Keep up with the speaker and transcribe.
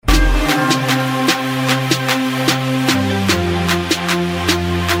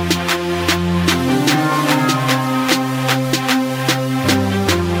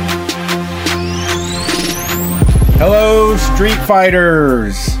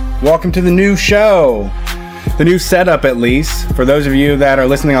Fighters! Welcome to the new show. The new setup, at least. For those of you that are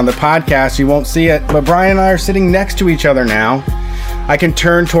listening on the podcast, you won't see it, but Brian and I are sitting next to each other now. I can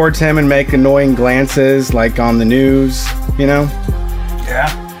turn towards him and make annoying glances, like on the news, you know? Yeah.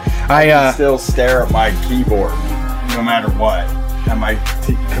 I can still stare at my keyboard, no matter what, at my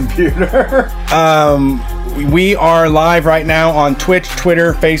computer. We are live right now on Twitch,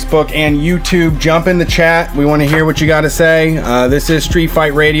 Twitter, Facebook, and YouTube. Jump in the chat. We want to hear what you got to say. This is Street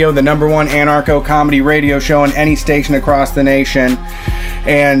Fight Radio, the #1 anarcho-comedy radio show on any station across the nation.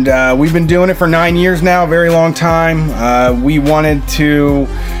 And we've been doing it for 9 years now, a very long time. We wanted to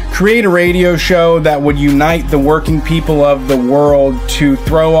create a radio show that would unite the working people of the world to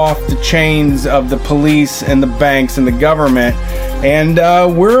throw off the chains of the police and the banks and the government. And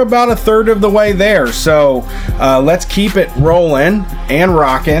we're about a third of the way there. So let's keep it rolling and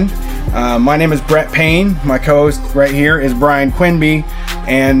rocking. My name is Brett Payne. My co-host right here is Brian Quinby.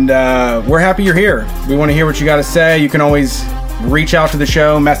 And we're happy you're here. We want to hear what you got to say. You can always reach out to the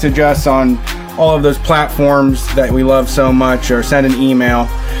show, message us on all of those platforms that we love so much, or send an email.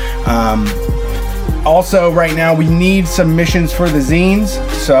 Also, right now, we need submissions for the zines.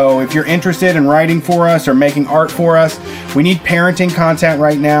 So if you're interested in writing for us or making art for us, we need parenting content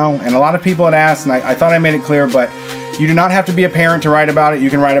right now. And a lot of people had asked, and I thought I made it clear, but you do not have to be a parent to write about it.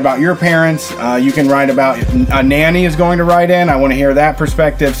 You can write about your parents. You can write about a nanny is going to write in. I want to hear that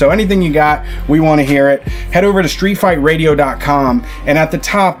perspective. So anything you got, we want to hear it. Head over to streetfightradio.com. And at the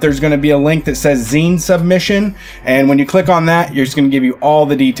top, there's going to be a link that says zine submission. And when you click on that, you're just going to give you all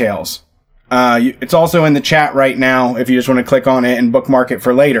the details. It's also in the chat right now if you just want to click on it and bookmark it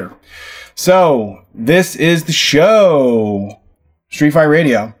for later. So this is the show. Street Fight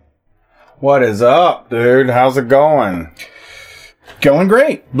Radio. What is up, dude? How's it going? Going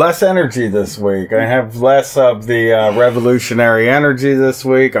great. Less energy this week. I have less of the revolutionary energy this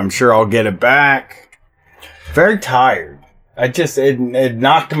week. I'm sure I'll get it back. Very tired. It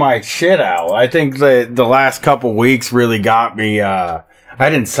knocked my shit out. I think the last couple weeks really got me. I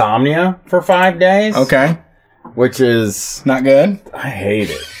had insomnia for 5 days. Okay. Which is not good. I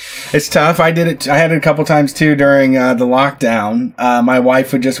hate it. It's tough. I did it. I had it a couple times too during the lockdown. My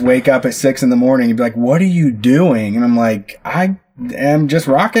wife would just wake up at 6 a.m. and be like, "What are you doing?" And I'm like, "I am just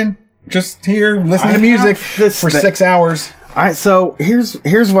rocking, just here listening to music for 6 hours." So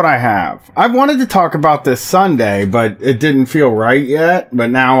here's what I have. I wanted to talk about this Sunday, but it didn't feel right yet.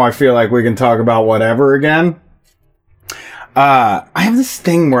 But now I feel like we can talk about whatever again. I have this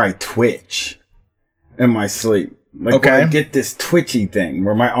thing where I twitch in my sleep. Like, okay. I get this twitchy thing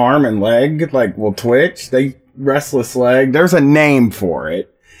where my arm and leg, will twitch. Restless leg. There's a name for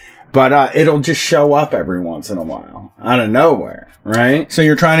it. But, it'll just show up every once in a while. Out of nowhere. Right? So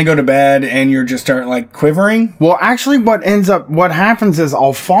you're trying to go to bed and you're just start, quivering? Well, actually, what happens is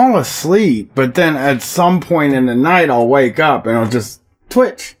I'll fall asleep, but then at some point in the night, I'll wake up and I'll just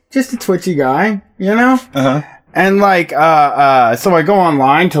twitch. Just a twitchy guy, you know? Uh-huh. And so I go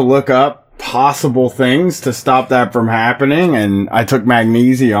online to look up possible things to stop that from happening. And I took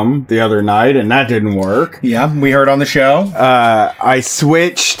magnesium the other night and that didn't work. Yeah, we heard on the show. I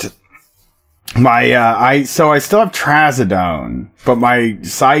switched my, so I still have trazodone, but my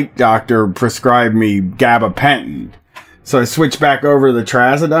psych doctor prescribed me gabapentin. So I switched back over to the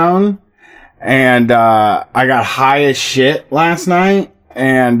trazodone and, I got high as shit last night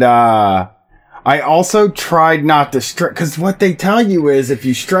and, I also tried not to stress, because what they tell you is if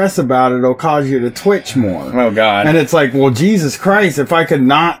you stress about it, it'll cause you to twitch more. Oh, God. And it's like, well, Jesus Christ, if I could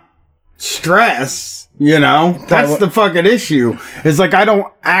not stress, that's the fucking issue. It's like, I don't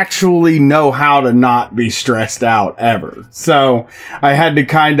actually know how to not be stressed out ever. So I had to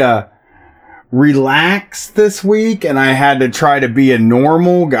kind of relax this week, and I had to try to be a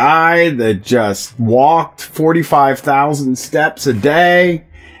normal guy that just walked 45,000 steps a day.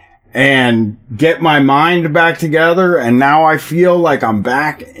 And get my mind back together, and now I feel like I'm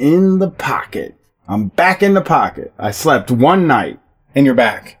back in the pocket. I'm back in the pocket. I slept one night. And you're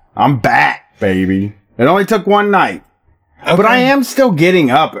back. I'm back, baby. It only took one night. Okay. But I am still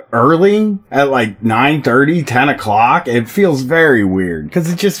getting up early at 9:30, 10 o'clock. It feels very weird, because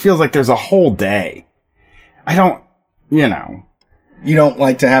it just feels like there's a whole day. I don't, You don't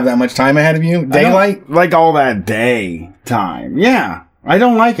like to have that much time ahead of you? Daylight? Like all that day time. Yeah. I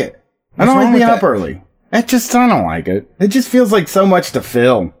don't like it. I don't like being up early. I don't like it. It just feels like so much to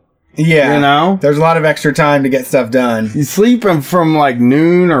fill. Yeah. There's a lot of extra time to get stuff done. You sleep from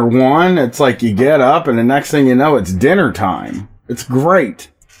noon or 1. It's like you get up and the next thing you know, it's dinner time. It's great.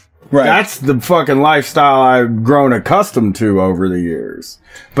 Right. That's the fucking lifestyle I've grown accustomed to over the years.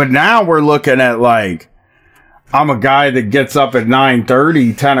 But now we're looking at I'm a guy that gets up at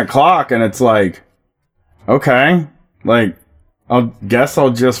 9:30, 10 o'clock, and it's like, okay, like, guess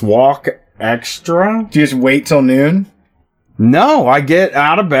I'll just walk extra. Do you just wait till noon? No, I get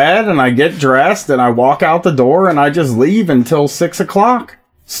out of bed and I get dressed and I walk out the door and I just leave until 6 o'clock.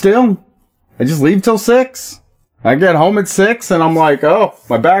 Still, I just leave till 6. I get home at 6 and I'm like, oh,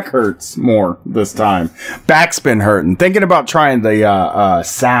 my back hurts more this time. Back's been hurting. Thinking about trying the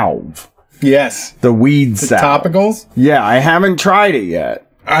salve. Yes. The weed salve. Topicals? Yeah, I haven't tried it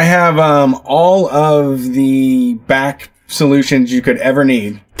yet. I have all of the back solutions you could ever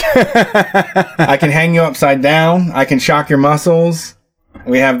need. I can hang you upside down. I can shock your muscles.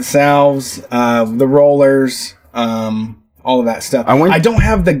 We have the salves, the rollers, all of that stuff. I want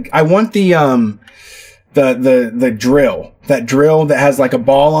the drill. That drill that has like a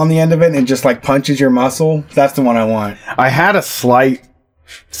ball on the end of it and just like punches your muscle. That's the one I want. I had a slight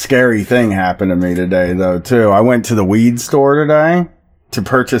scary thing happen to me today though too. I went to the weed store today to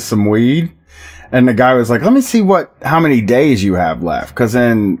purchase some weed. And the guy was like, let me see how many days you have left. Because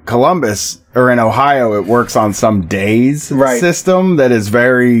in Columbus, or in Ohio, it works on some days system that is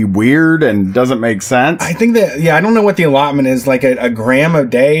very weird and doesn't make sense. I think that, I don't know what the allotment is, like a gram a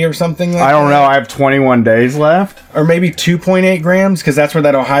day or something like that. I don't know. I have 21 days left. Or maybe 2.8 grams, because that's where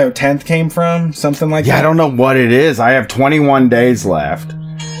that Ohio 10th came from. Something like that. Yeah, I don't know what it is. I have 21 days left.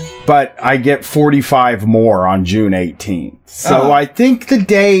 But I get 45 more on June 18th. So I think the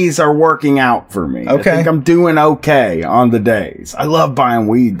days are working out for me. Okay. I think I'm doing okay on the days. I love buying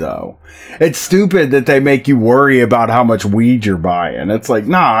weed, though. It's stupid that they make you worry about how much weed you're buying. It's like,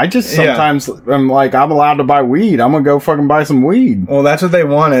 nah, I just sometimes I'm like, I'm allowed to buy weed. I'm going to go fucking buy some weed. Well, that's what they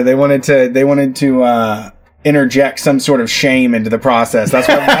wanted. They wanted to interject some sort of shame into the process. That's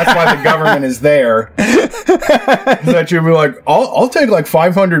why the government is there. That you'll be like, I'll take like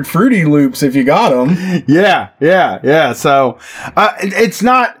 500 Fruity Loops if you got them. Yeah. So it's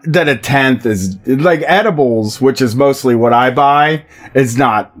not that a 10th is like edibles, which is mostly what I buy. Is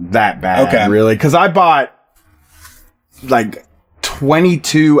not that bad, really, because I bought like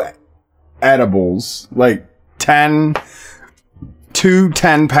 22 edibles, like 10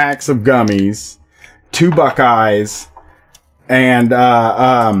 packs of gummies. 2 Buckeyes and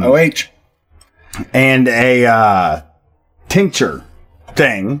OH and a tincture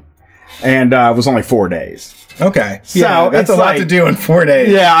thing, and it was only 4 days. Okay, so that's a lot to do in 4 days.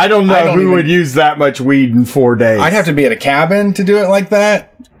 Yeah, I don't know who would use that much weed in 4 days. I'd have to be at a cabin to do it like that.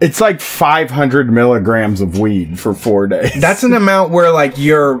 It's like 500 milligrams of weed for 4 days. That's an amount where like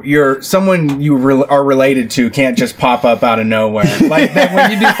you're someone you are related to can't just pop up out of nowhere. Like that when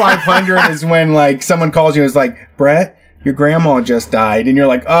you do 500 is when like someone calls you and is like, Brett, your grandma just died, and you're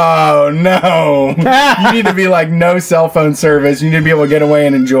like, oh no. You need to be like no cell phone service. You need to be able to get away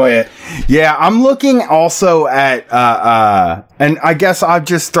and enjoy it. Yeah, I'm looking also at and I guess I'll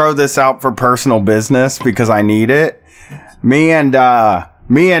just throw this out for personal business because I need it. Me and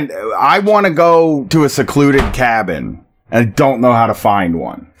I want to go to a secluded cabin. I don't know how to find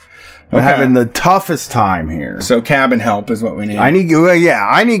one. I'm having the toughest time here. So cabin help is what we need. I need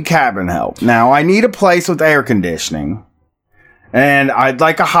cabin help. Now, I need a place with air conditioning. And I'd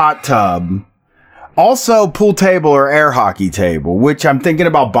like a hot tub. Also, pool table or air hockey table, which I'm thinking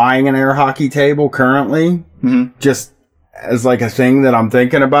about buying an air hockey table currently. Mm-hmm. Just as like a thing that I'm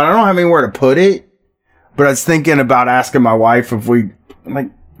thinking about. I don't have anywhere to put it. But I was thinking about asking my wife if we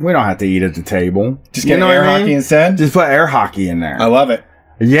don't have to eat at the table. Just get air hockey instead? Just put air hockey in there. I love it.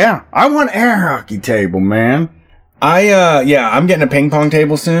 Yeah. I want air hockey table, man. I'm getting a ping pong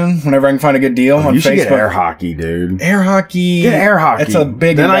table soon whenever I can find a good deal on you Facebook. Should get air hockey, dude. Air hockey. Get air hockey. It's a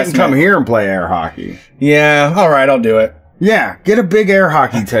big Then investment. I can come here and play air hockey. Yeah. All right. I'll do it. Yeah. Get a big air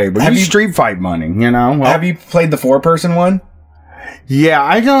hockey table. Use street fight money, you know? Well, have you played the 4-person one? Yeah.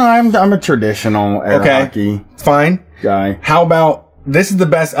 I'm a traditional air hockey. Fine. Guy. How about, this is the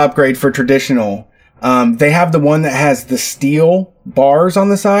best upgrade for traditional. They have the one that has the steel bars on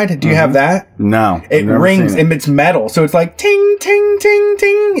the side. Do you have that? No. It rings and it's metal. So it's like ting, ting, ting,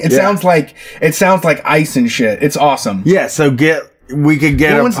 ting. It sounds like ice and shit. It's awesome. Yeah. So we could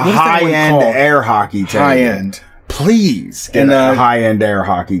get a high-end air hockey table. High-end. Please get a high-end air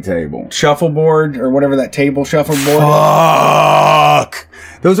hockey table. Shuffleboard or whatever that table shuffleboard. Fuck.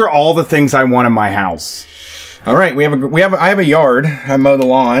 Those are all the things I want in my house. All right, I have a yard. I mow the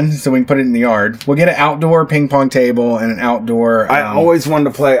lawn, so we can put it in the yard. We'll get an outdoor ping pong table and an outdoor. I always wanted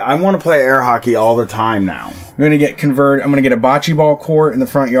to play. I want to play air hockey all the time now. I'm gonna get a bocce ball court in the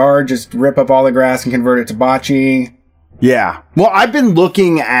front yard. Just rip up all the grass and convert it to bocce. Yeah. Well, I've been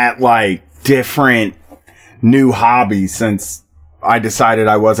looking at like different new hobbies since I decided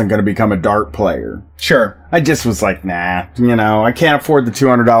I wasn't going to become a dart player. Sure. I just was like, nah, I can't afford the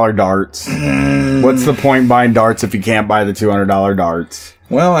 $200 darts. What's the point buying darts if you can't buy the $200 darts?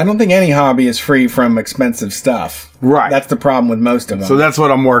 Well, I don't think any hobby is free from expensive stuff. Right. That's the problem with most of them. So that's what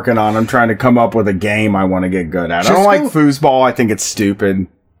I'm working on. I'm trying to come up with a game I want to get good at. I don't like foosball. I think it's stupid.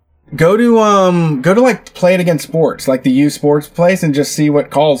 Go to like Play It Again Sports, like the U Sports place, and just see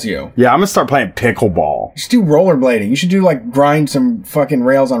what calls you. Yeah, I'm gonna start playing pickleball. You should do rollerblading. You should do like grind some fucking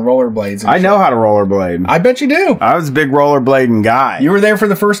rails on rollerblades. I know how to rollerblade. I bet you do. I was a big rollerblading guy. You were there for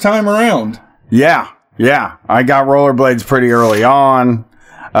the first time around. Yeah. I got rollerblades pretty early on.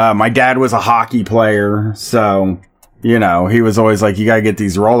 My dad was a hockey player, so he was always like, you gotta get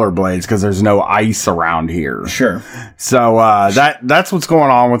these rollerblades because there's no ice around here. Sure. So that's what's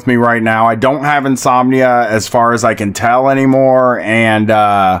going on with me right now. I don't have insomnia as far as I can tell anymore, and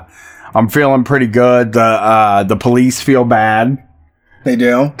I'm feeling pretty good. The police feel bad. They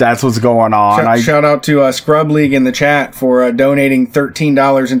do. That's what's going on. Shout out to Scrub League in the chat for donating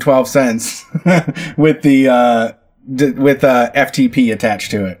 $13.12 with the FTP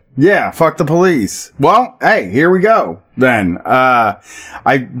attached to it. Yeah, fuck the police. Well, hey, here we go. Then I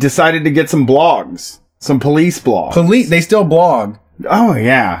decided to get some blogs, some police blogs. They still blog. Oh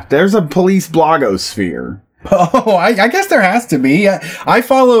yeah, there's a police blogosphere. Oh, I guess there has to be. I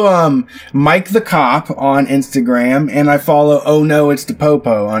follow Mike the Cop on Instagram, and I follow Oh No, It's the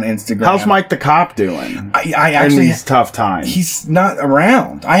Popo on Instagram. How's Mike the Cop doing? I actually, in these tough times. He's not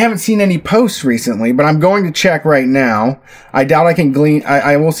around. I haven't seen any posts recently, but I'm going to check right now. I doubt I can glean.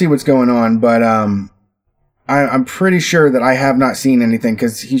 I will see what's going on, but I'm pretty sure that I have not seen anything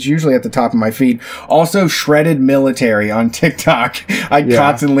because he's usually at the top of my feed. Also, Shredded Military on TikTok. I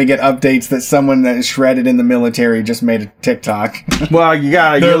constantly get updates that someone that is shredded in the military just made a TikTok. Well,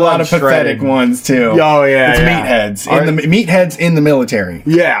 there are a lot of pathetic ones too. Oh yeah, it's meatheads meatheads in the military.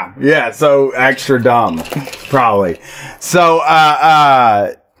 Yeah. So extra dumb, probably. So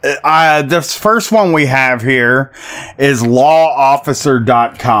this first one we have here is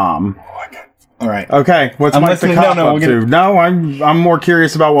lawofficer.com. All right. Okay. What's Mike the Cop up to? No, I'm more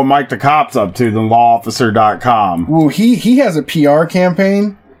curious about what Mike the Cop's up to than lawofficer.com. Well, he has a PR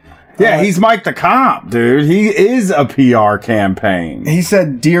campaign. Yeah, he's Mike the Cop, dude. He is a PR campaign. He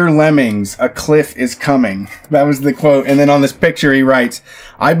said, "Dear Lemmings, a cliff is coming." That was the quote. And then on this picture, he writes,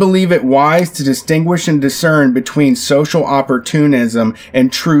 "I believe it wise to distinguish and discern between social opportunism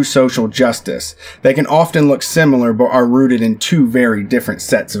and true social justice. They can often look similar, but are rooted in two very different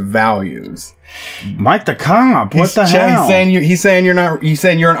sets of values." Mike the Cop, what the hell? He's saying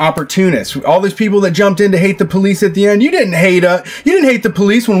you're an opportunist. All these people that jumped in to hate the police at the end, you didn't hate the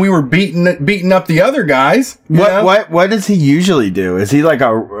police when we were beating up the other guys. What does he usually do? Is he like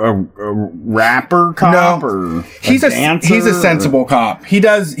a rapper cop or he's a sensible cop.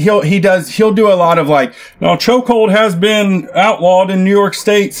 He'll do a lot of like, no, chokehold has been outlawed in New York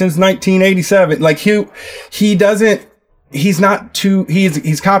State since 1987. Like he doesn't. He's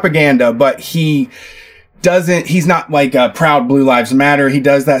propaganda, but he's not like a proud Blue Lives Matter. He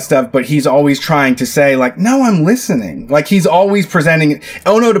does that stuff, but he's always trying to say like, no, I'm listening. Like he's always presenting.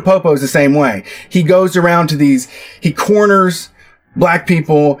 Oh No, to Popo is the same way. He goes around to he corners black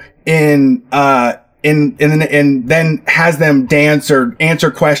people and then has them dance or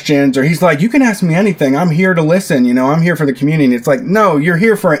answer questions, or he's like, you can ask me anything. I'm here to listen. I'm here for the community. It's like, no, you're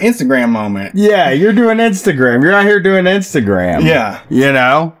here for an Instagram moment. Yeah, you're doing Instagram. You're not here doing Instagram. Yeah.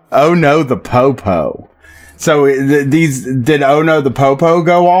 Oh No, the Popo. So did Oh No, the Popo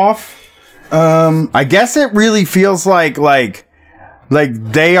go off? I guess it really feels like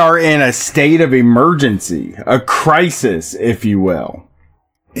they are in a state of emergency, a crisis, if you will.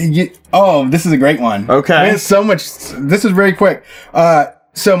 This is a great one. Okay. There's so much. This is very quick.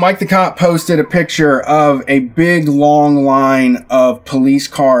 So Mike the Cop posted a picture of a big long line of police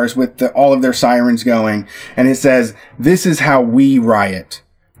cars with all of their sirens going. And it says, "This is how we riot.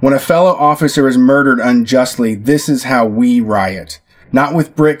 When a fellow officer is murdered unjustly, this is how we riot. Not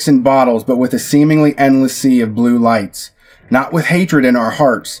with bricks and bottles, but with a seemingly endless sea of blue lights. Not with hatred in our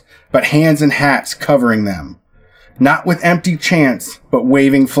hearts, but hands and hats covering them. Not with empty chants, but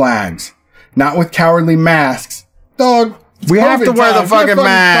waving flags. Not with cowardly masks." Dog, we have to wear the fucking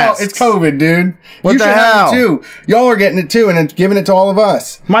masks. It's COVID, dude. What the hell? Have it too. Y'all are getting it too, and it's giving it to all of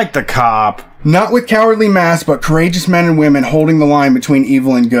us. Mike the Cop. Not with cowardly masks, but courageous men and women holding the line between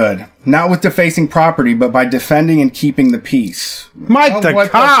evil and good. Not with defacing property, but by defending and keeping the peace. Mike the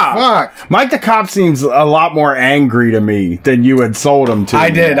Cop. Mike the Cop seems a lot more angry to me than you had sold him to. I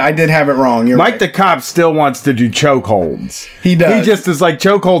did have it wrong. Mike the Cop still wants to do chokeholds. He does. He just is like,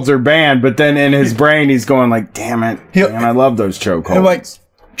 chokeholds are banned, but then in his brain he's going like, damn it, man, I love those chokeholds. Like,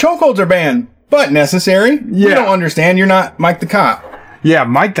 chokeholds are banned, but necessary. Yeah. You don't understand. You're not Mike the Cop. Yeah,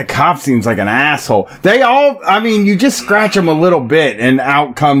 Mike the Cop seems like an asshole. They all, I mean, you just scratch them a little bit and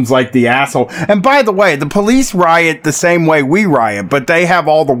out comes like the asshole. And by the way, the police riot the same way we riot, but they have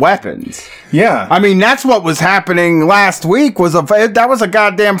all the weapons. Yeah. I mean, that's what was happening last week that was a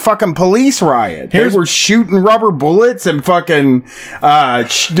goddamn fucking police riot. They were shooting rubber bullets and fucking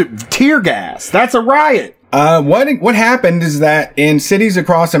tear gas. That's a riot. What happened is that in cities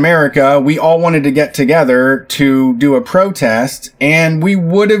across America, we all wanted to get together to do a protest, and we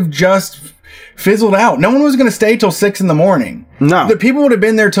would have just fizzled out. No one was going to stay till 6 a.m. No. The people would have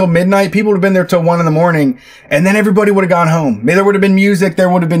been there till midnight. People would have been there till 1 a.m. And then everybody would have gone home. There would have been music. There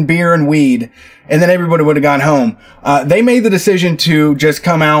would have been beer and weed. And then everybody would have gone home. They made the decision to just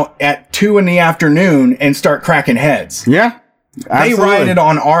come out at 2 p.m. and start cracking heads. Yeah. Absolutely. They rioted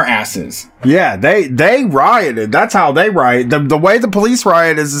on our asses. Yeah, they rioted. That's how they riot. The way the police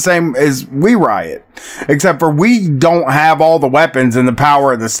riot is the same as we riot, except for we don't have all the weapons and the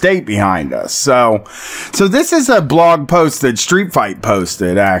power of the state behind us. So this is a blog post that Street Fight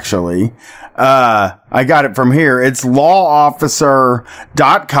posted, actually. I got it from here. It's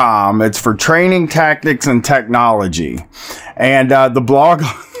lawofficer.com. It's for training, tactics, and technology. And the blog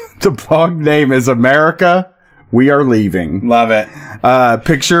name is America, We Are Leaving. Love it.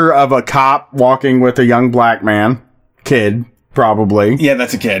 Picture of a cop walking with a young black man. Kid, probably. Yeah,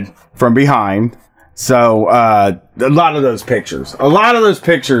 that's a kid. From behind. So, a lot of those pictures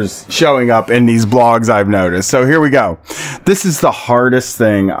showing up in these blogs I've noticed. So here we go. This is the hardest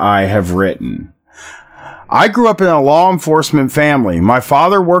thing I have written. I grew up in a law enforcement family. My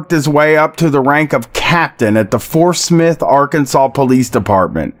father worked his way up to the rank of captain at the Fort Smith, Arkansas Police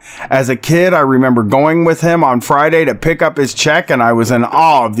Department. As a kid, I remember going with him on Friday to pick up his check, and I was in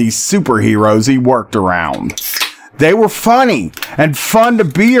awe of these superheroes he worked around. They were funny and fun to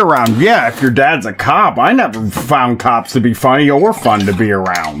be around. Yeah, if your dad's a cop, I never found cops to be funny or fun to be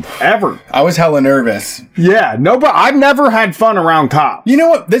around. Ever. I was hella nervous. Yeah, no, but I've never had fun around cops. You know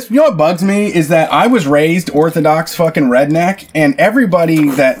what bugs me is that I was raised Orthodox fucking redneck, and everybody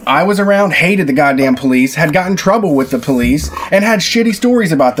that I was around hated the goddamn police, had gotten in trouble with the police, and had shitty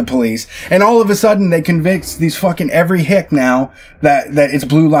stories about the police. And all of a sudden they convict these fucking every hick now that it's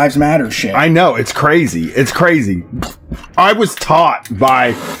Blue Lives Matter shit. I know, it's crazy. It's crazy. I was taught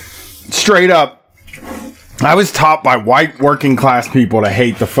by white working class people to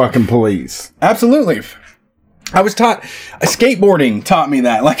hate the fucking police. Absolutely. I was taught, skateboarding taught me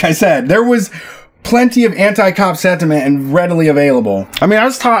that. Like I said, there was plenty of anti-cop sentiment and readily available. I mean, I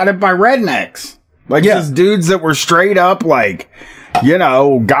was taught it by rednecks. Like, just dudes that were straight up like, you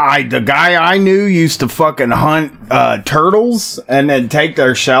know, the guy I knew used to fucking hunt turtles and then take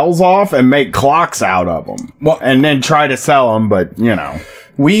their shells off and make clocks out of them. Well, and then try to sell them, but, you know.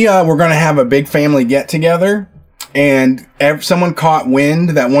 We were going to have a big family get-together, and someone caught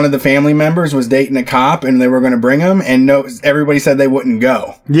wind that one of the family members was dating a cop, and they were going to bring him, and everybody said they wouldn't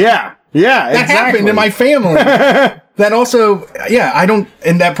go. Yeah, that happened in my family. That also,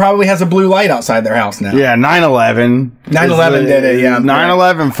 and that probably has a blue light outside their house now. Yeah, 9/11. 9/11 did it, yeah.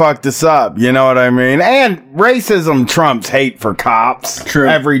 9/11 fucked us up, you know what I mean? And racism trumps hate for cops. True.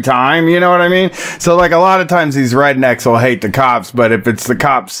 Every time, you know what I mean? So, like, a lot of times these rednecks will hate the cops, but if it's the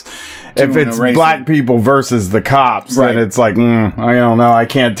cops, if it's black people versus the cops, then it's like, I don't know, I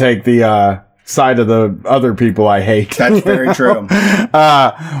can't take the, side of the other people I hate. That's very true.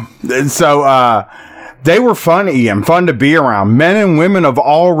 They were funny and fun to be around. Men and women of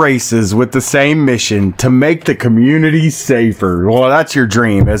all races with the same mission to make the community safer. Well, that's your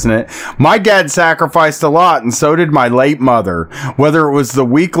dream, isn't it? My dad sacrificed a lot, and so did my late mother. Whether it was the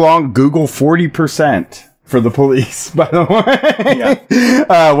week-long Google 40% for the police, by the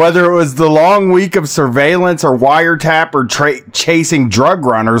way. Whether it was the long week of surveillance or wiretap or chasing drug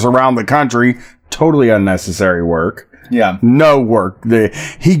runners around the country. Totally unnecessary work. Yeah. No work.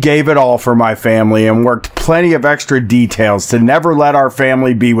 He gave it all for my family and worked plenty of extra details to never let our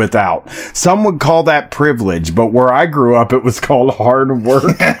family be without. Some would call that privilege, but where I grew up, it was called hard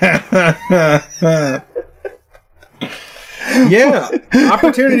work. Yeah,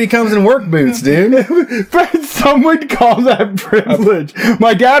 opportunity comes in work boots, dude. But some would call that privilege.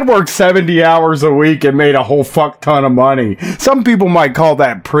 My dad worked 70 hours a week and made a whole fuck ton of money. Some people might call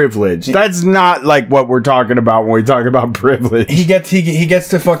that privilege. That's not like what we're talking about when we talk about privilege. He gets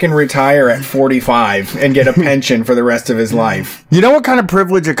to fucking retire at 45 and get a pension for the rest of his life. You know what kind of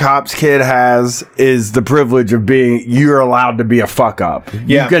privilege a cop's kid has is the privilege of being, you're allowed to be a fuck up.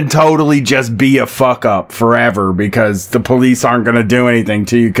 Yeah. You can totally just be a fuck up forever because the police aren't going to do anything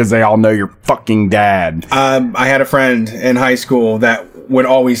to you because they all know you're fucking dad. I had a friend in high school that would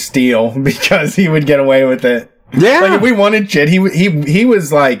always steal because he would get away with it. Yeah. Like if we wanted shit, he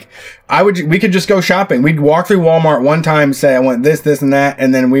was like, we could just go shopping. We'd walk through Walmart one time, say I want this, and that,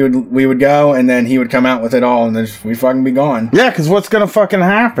 and then we would go, and then he would come out with it all, and then we'd fucking be gone. Yeah, because what's gonna fucking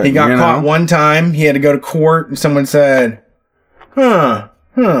happen? He got caught one time. He had to go to court, and someone said, familiar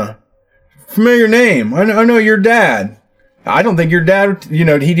name. I know your dad. I don't think your dad,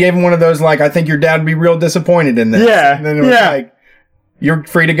 he gave him one of those, like, I think your dad would be real disappointed in this. Yeah. And then it was like, you're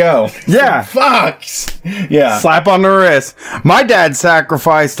free to go. Yeah. Fuck. Yeah. Slap on the wrist. My dad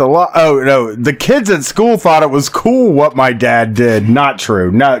sacrificed a lot. Oh, no. The kids at school thought it was cool what my dad did. Not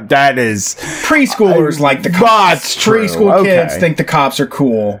true. No, that is. Preschoolers like the cops. That's true. Preschool kids think the cops are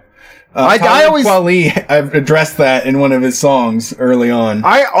cool. I always Kweli addressed that in one of his songs early on.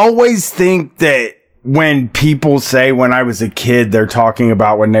 I always think that when people say when I was a kid, they're talking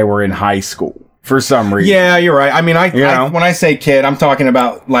about when they were in high school. For some reason. Yeah, you're right. I mean, when I say kid, I'm talking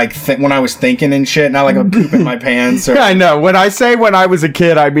about like when I was thinking and shit, not like I'm pooping my pants. Or, yeah, I know. When I say when I was a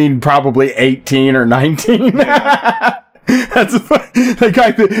kid, I mean probably 18 or 19. Yeah. That's like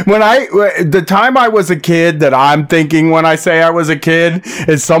the time I was a kid that I'm thinking when I say I was a kid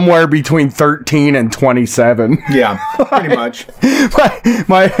is somewhere between 13 and 27. Yeah, pretty much.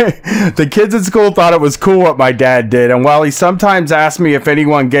 The kids at school thought it was cool what my dad did, and while he sometimes asked me if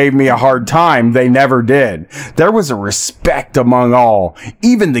anyone gave me a hard time, they never did. There was a respect among all,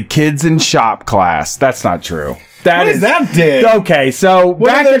 even the kids in shop class. That's not true. What is that did? Okay, so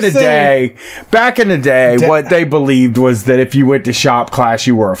back in the day, what they believed was that if you went to shop class,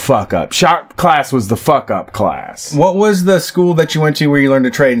 you were a fuck up. Shop class was the fuck up class. What was the school that you went to where you learned to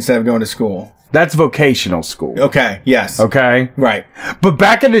trade instead of going to school? That's vocational school. Okay, yes. Okay? Right. But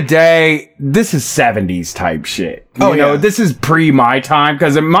back in the day, this is 70s type shit. You know, this is pre my time,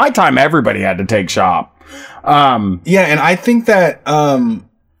 because in my time, everybody had to take shop. Yeah, and I think that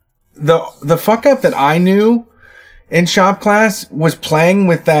the fuck up that I knew in shop class was playing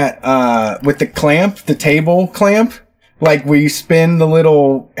with that with the clamp, the table clamp, like where you spin the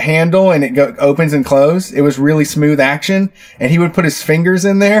little handle and it opens and closes. It was really smooth action, and he would put his fingers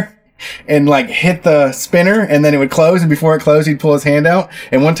in there and like hit the spinner, and then it would close, and before it closed he'd pull his hand out,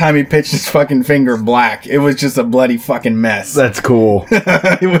 and one time he pitched his fucking finger black. It was just a bloody fucking mess. That's cool.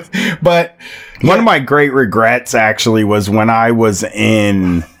 It was, but one of my great regrets actually was when I was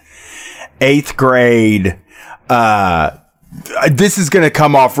in 8th grade. This is going to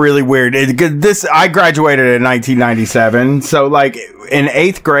come off really weird. I graduated in 1997. So like in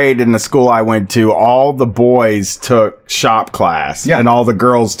 8th grade in the school I went to, all the boys took shop class and all the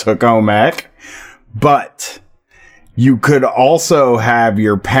girls took home ec. But you could also have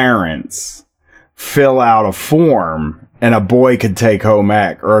your parents fill out a form, and a boy could take home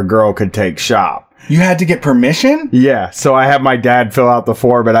ec or a girl could take shop. You had to get permission? Yeah, so I had my dad fill out the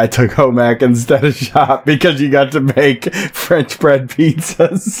form, but I took home ec instead of shop because you got to make French bread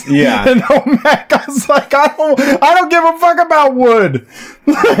pizzas. Yeah. And home ec, I was like, I don't give a fuck about wood.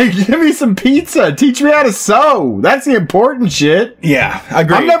 Like, give me some pizza. Teach me how to sew. That's the important shit. Yeah, I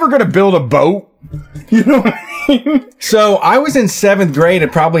agree. I'm never going to build a boat. You know what I mean? So I was in 7th grade,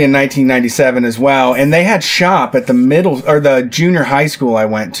 probably in 1997 as well, and they had shop at the middle or the junior high school I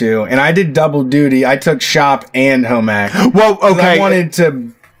went to, and I did double duty. I took shop and home ec. Well, okay. I wanted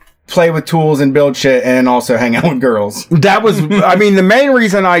to play with tools and build shit and also hang out with girls. That was, I mean, the main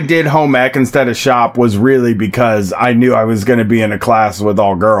reason I did home ec instead of shop was really because I knew I was going to be in a class with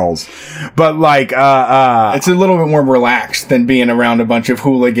all girls. But like, it's a little bit more relaxed than being around a bunch of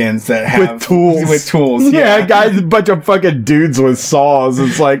hooligans that have with tools. With tools. Yeah, guys, a bunch of fucking dudes with saws.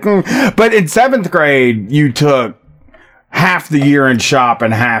 It's like, But in 7th grade, you took half the year in shop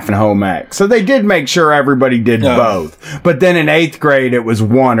and half in home ec. So they did make sure everybody did both. But then in 8th grade, it was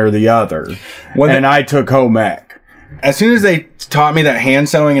one or the other. And I took home ec. As soon as they taught me that hand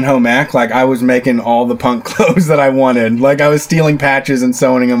sewing and home ec, like I was making all the punk clothes that I wanted. Like I was stealing patches and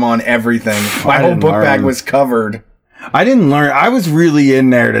sewing them on everything. My whole book bag was covered. I didn't learn. I was really in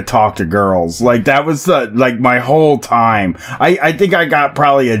there to talk to girls. Like, that was like my whole time. I think I got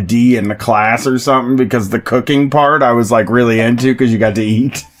probably a D in the class or something because the cooking part I was like really into because you got to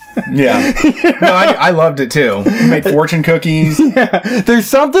eat. Yeah. No, I loved it too. We made fortune cookies. Yeah. There's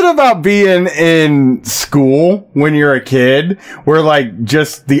something about being in school when you're a kid where like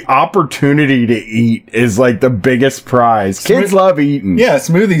just the opportunity to eat is like the biggest prize. Kids love eating. Yeah,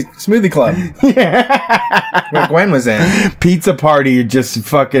 smoothie club. Yeah. What Gwen was in. Pizza party just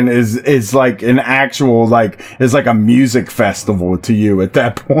fucking is like an actual is like a music festival to you at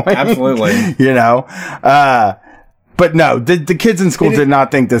that point. Absolutely. You know? But no, the kids in school did not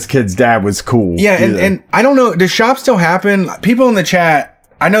think this kid's dad was cool. Yeah, and I don't know, does shop still happen? People in the chat,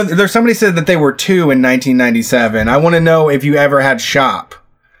 I know there's somebody said that they were 2 in 1997. I want to know if you ever had shop.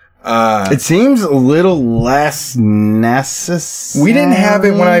 It seems a little less necessary. We didn't have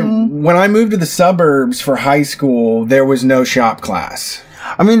it when I moved to the suburbs for high school. There was no shop class.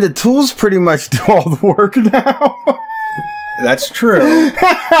 I mean, the tools pretty much do all the work now. That's true.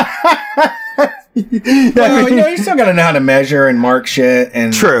 Well, you still gotta know how to measure and mark shit.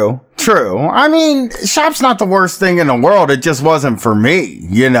 And True. I mean, shop's not the worst thing in the world. It just wasn't for me,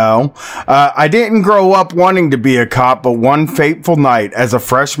 you know. I didn't grow up wanting to be a cop, but one fateful night as a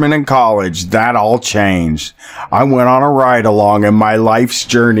freshman in college, that all changed. I went on a ride along and my life's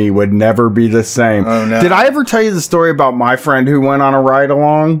journey would never be the same. Oh, no. Did I ever tell you the story about my friend who went on a ride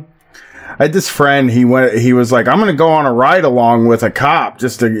along? I had this friend, he was like, I'm going to go on a ride along with a cop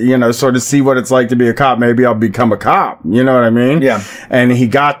just to, sort of see what it's like to be a cop. Maybe I'll become a cop. You know what I mean? Yeah. And he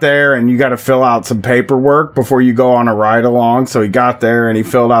got there and you got to fill out some paperwork before you go on a ride along. So he got there and he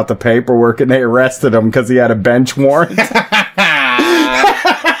filled out the paperwork and they arrested him because he had a bench warrant.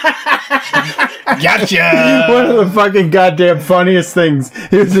 Gotcha. One of the fucking goddamn funniest things.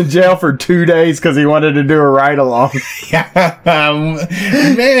 He was in jail for 2 days because he wanted to do a ride along. Yeah,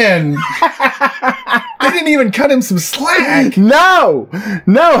 man. They didn't even cut him some slack. No,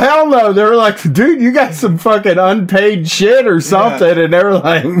 hell no. They were like, dude, you got some fucking unpaid shit or something. Yeah. And they were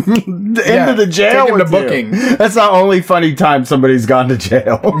like, into the jail take him with to booking. You. That's the only funny time somebody's gone to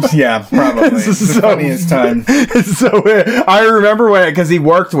jail. Yeah, probably. It's the funniest time. So I remember because he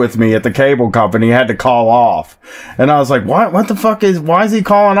worked with me at the cable company, he had to call off. And I was like, what the fuck why is he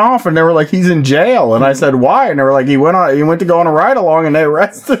calling off? And they were like, he's in jail. And I said, why? And they were like, he went to go on a ride along and they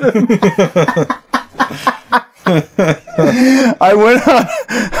arrested him. I went on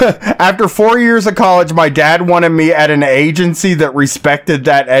after 4 years of college. My dad wanted me at an agency that respected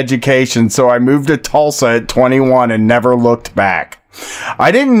that education, so I moved to Tulsa at 21 and never looked back.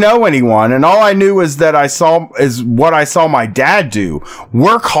 I didn't know anyone, and all I knew was that what I saw my dad do: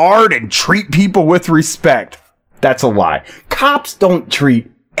 work hard and treat people with respect. That's a lie. Cops don't treat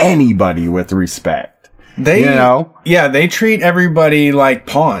anybody with respect. They treat everybody like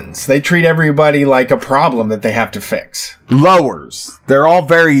pawns. They treat everybody like a problem that they have to fix. Lowers. They're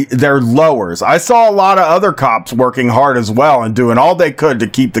lowers. I saw a lot of other cops working hard as well and doing all they could to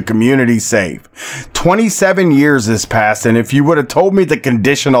keep the community safe. 27 years has passed, and if you would have told me the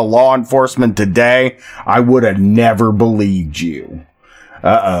condition of law enforcement today, I would have never believed you.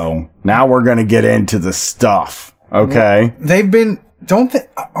 Uh-oh. Now we're going to get into the stuff. Okay?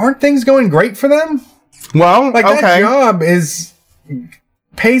 Aren't things going great for them? Well, that job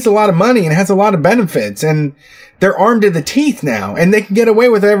pays a lot of money and has a lot of benefits, and they're armed to the teeth now, and they can get away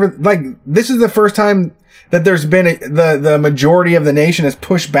with this is the first time that there's been the majority of the nation has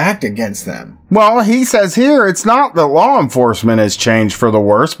pushed back against them. Well, he says here it's not that law enforcement has changed for the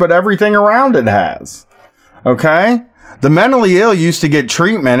worse, but everything around it has. Okay? The mentally ill used to get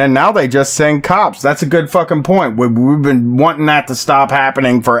treatment, and now they just send cops. That's a good fucking point. We've been wanting that to stop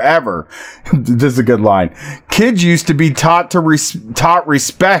happening forever. This is a good line. Kids used to be taught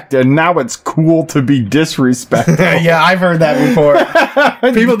respect, and now it's cool to be disrespectful. Yeah, I've heard that before.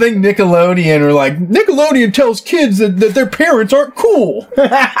 People think Nickelodeon tells kids that their parents aren't cool.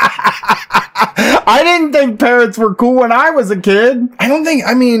 I didn't think parents were cool when I was a kid.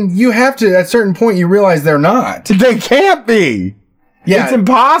 You have to, at a certain point, you realize they're not. They can't be. Yeah. It's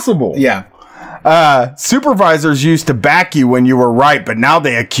impossible. Yeah. Supervisors used to back you when you were right, but now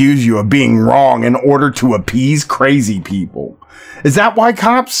they accuse you of being wrong in order to appease crazy people. Is that why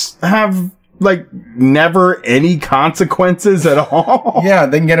cops have, never any consequences at all? Yeah,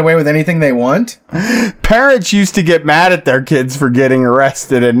 they can get away with anything they want. Parents used to get mad at their kids for getting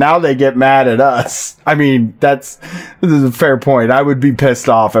arrested, and now they get mad at us. I mean, this is a fair point. I would be pissed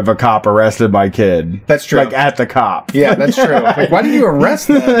off if a cop arrested my kid. That's true. At the cop. Yeah, that's true. Why did you arrest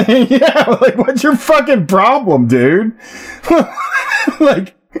them? Yeah, what's your fucking problem, dude?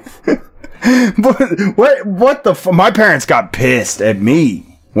 What the my parents got pissed at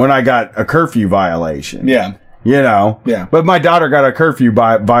me when I got a curfew violation. Yeah. You know? Yeah. But my daughter got a curfew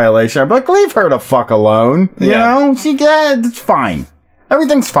violation. I'm like, leave her the fuck alone. You know? It's fine.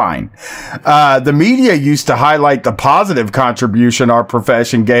 Everything's fine. The media used to highlight the positive contribution our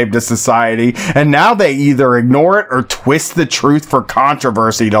profession gave to society, and now they either ignore it or twist the truth for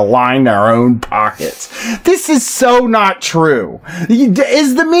controversy to line their own pockets. This is so not true.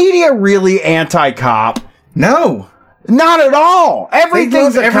 Is the media really anti-cop? No. Not at all.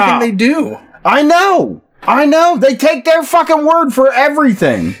 Everything's a everything cop. they do. I know. They take their fucking word for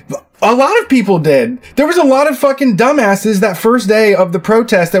everything. A lot of people did. There was a lot of fucking dumbasses that first day of the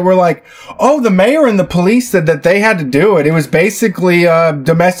protest that were like, oh, the mayor and the police said that they had to do it. It was basically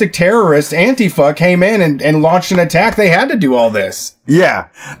domestic terrorists. Antifa came in and launched an attack. They had to do all this. Yeah,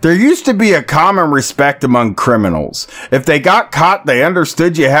 there used to be a common respect among criminals. If they got caught, they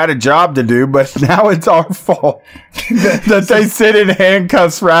understood you had a job to do, but now it's our fault that they sit in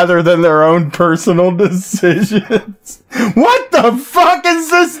handcuffs rather than their own personal decisions. What the fuck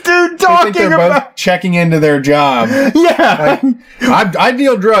is this dude talking about? Both checking into their job. Yeah. I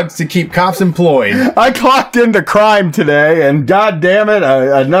deal drugs to keep cops employed. I clocked into crime today, and god damn it,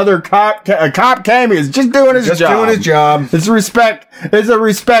 another cop came. He was just doing his job. Just doing his job. It's respect. It's a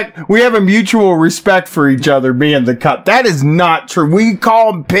respect. We have a mutual respect for each other, me and the cop. That is not true. We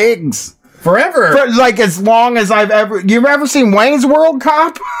call them pigs. Forever. Like, as long as I've ever... You've ever seen Wayne's World,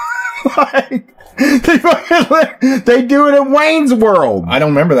 Cop? Like, they do it in Wayne's World. I don't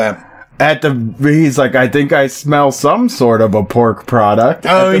remember that. He's like, I think I smell some sort of a pork product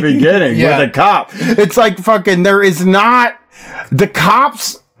at the beginning with a cop. It's like fucking, there is not... The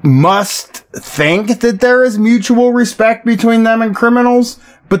cops must think that there is mutual respect between them and criminals,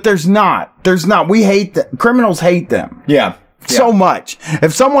 but there's not. There's not. We hate them. Criminals hate them. Yeah. So much.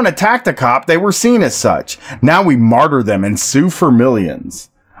 If someone attacked a cop, they were seen as such. Now we martyr them and sue for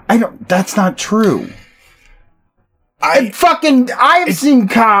millions. That's not true. I've seen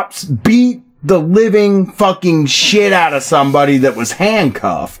cops beat the living fucking shit out of somebody that was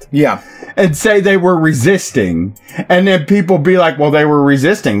handcuffed. Yeah. And say they were resisting. And then people be like, well, they were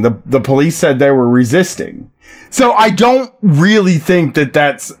resisting. The police said they were resisting. So I don't really think that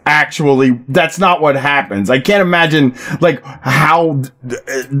that's not what happens. I can't imagine like how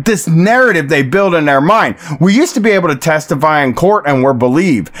this narrative they build in their mind. We used to be able to testify in court and we're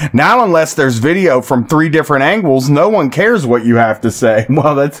believed. Now, unless there's video from 3 different angles, no one cares what you have to say.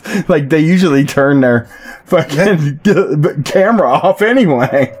 Well, that's like they usually turn their fucking camera off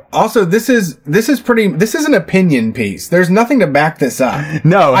anyway. Also, this is an opinion piece. There's nothing to back this up.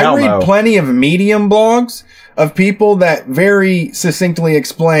 No, I read plenty of Medium blogs of people that very succinctly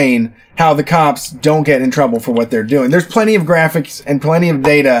explain how the cops don't get in trouble for what they're doing. There's plenty of graphics and plenty of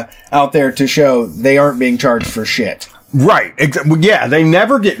data out there to show they aren't being charged for shit. Right. Yeah, they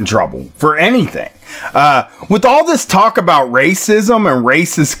never get in trouble for anything. With all this talk about racism and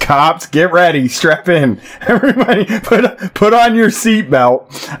racist cops, get ready, strap in. Everybody put on your seatbelt.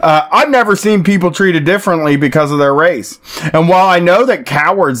 I've never seen people treated differently because of their race. And while I know that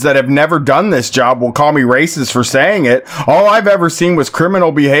cowards that have never done this job will call me racist for saying it, all I've ever seen was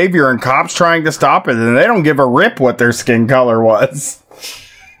criminal behavior and cops trying to stop it, and they don't give a rip what their skin color was.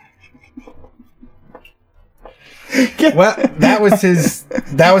 Well, that was his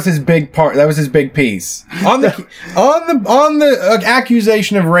big part. That was his big piece on the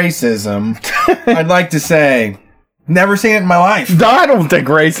accusation of racism. I'd like to say, never seen it in my life. I don't think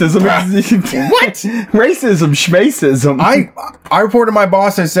racism is what racism, schmacism. I report to my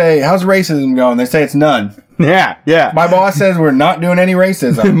boss. I say, "How's racism going?" They say it's none. Yeah. My boss says we're not doing any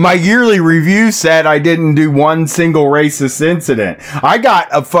racism. My yearly review said I didn't do one single racist incident. I got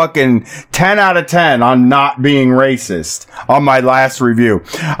a fucking 10 out of 10 on not being racist on my last review.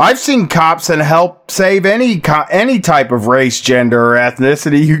 I've seen cops and help save any type of race, gender, or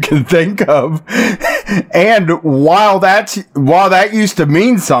ethnicity you can think of. And while that used to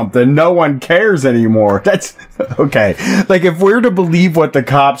mean something, no one cares anymore. That's okay. Like, if we're to believe what the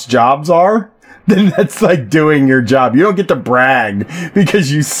cops' jobs are, then that's like doing your job. You don't get to brag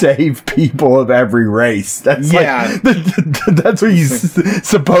because you save people of every race. That's that's what you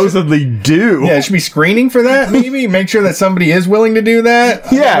supposedly do. Yeah, it should be screening for that. Maybe make sure that somebody is willing to do that.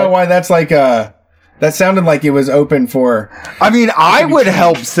 Yeah, I don't know why that's like that sounded like it was open for. I mean, I would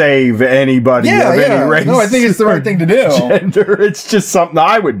help save anybody of any race. No, I think it's the right thing to do. Gender. It's just something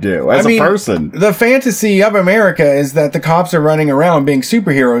I would do as a person. The fantasy of America is that the cops are running around being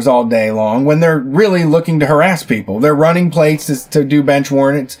superheroes all day long when they're really looking to harass people. They're running plates to do bench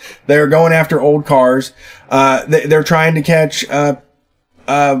warrants. They're going after old cars. They're trying to catch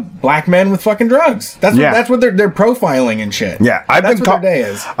black men with fucking drugs. That's what they're profiling and shit. Yeah, their day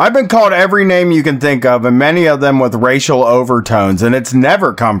is. I've been called every name you can think of, and many of them with racial overtones, and it's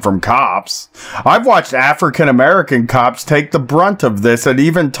never come from cops. I've watched African American cops take the brunt of this, and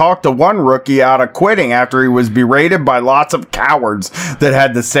even talked to one rookie out of quitting after he was berated by lots of cowards that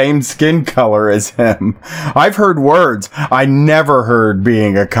had the same skin color as him. I've heard words I never heard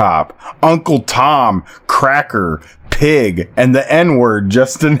being a cop. Uncle Tom, cracker, pig, and the N-word,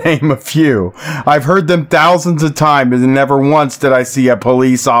 just to name a few. I've heard them thousands of times, and never once did I see a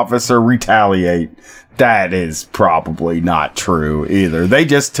police officer retaliate. That is probably not true either. They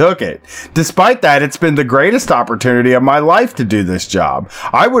just took it. Despite that, it's been the greatest opportunity of my life to do this job.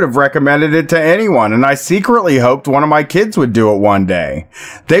 I would have recommended it to anyone, and I secretly hoped one of my kids would do it one day.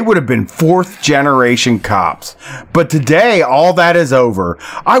 They would have been fourth generation cops. But today, all that is over.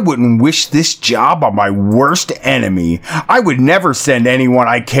 I wouldn't wish this job on my worst enemy. I would never send anyone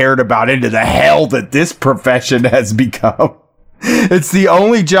I cared about into the hell that this profession has become. It's the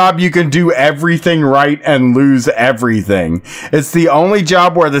only job you can do everything right and lose everything. It's the only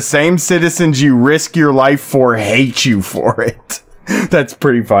job where the same citizens you risk your life for hate you for it. That's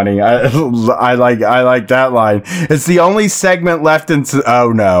pretty funny. I like that line. It's the only segment left in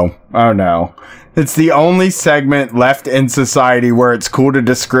oh no. It's the only segment left in society where it's cool to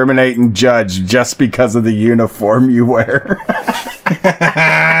discriminate and judge just because of the uniform you wear.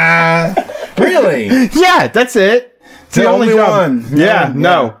 Really? Yeah, that's it. It's the only one. Yeah,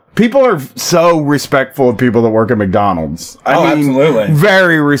 no. People are so respectful of people that work at McDonald's. I mean, absolutely.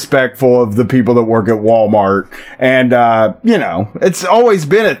 Very respectful of the people that work at Walmart. And, it's always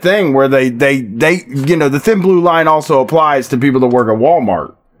been a thing where they, the thin blue line also applies to people that work at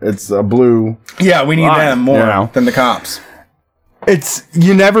Walmart. It's a blue. Yeah, we need them more than the cops.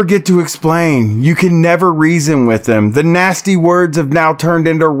 You never get to explain. You can never reason with them. The nasty words have now turned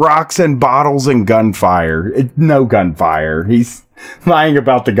into rocks and bottles and gunfire. No gunfire. He's lying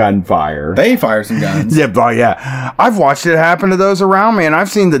about the gunfire. They fire some guns. Yeah. I've watched it happen to those around me, and I've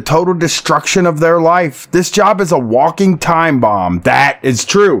seen the total destruction of their life. This job is a walking time bomb. That is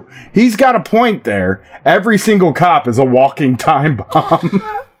true. He's got a point there. Every single cop is a walking time bomb.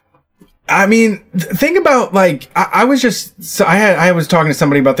 I mean, think about, like, I was talking to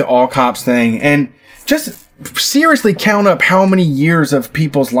somebody about the all cops thing, and just seriously count up how many years of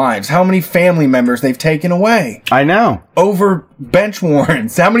people's lives, how many family members they've taken away. I know. Over bench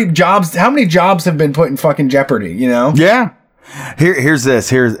warrants. How many jobs have been put in fucking jeopardy, you know? Yeah. Here's this.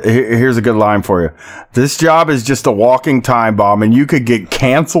 Here's a good line for you. This job is just a walking time bomb, and you could get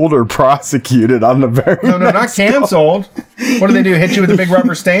canceled or prosecuted on the very No, not canceled. What do they do? Hit you with a big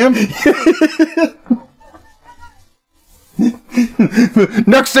rubber stamp?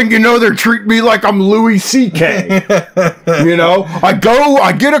 Next thing you know, they're treating me like I'm Louis C.K. I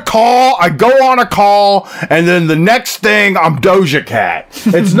get a call, I go on a call, and then the next thing I'm Doja Cat.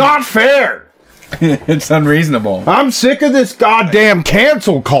 It's not fair. It's unreasonable. I'm sick of this goddamn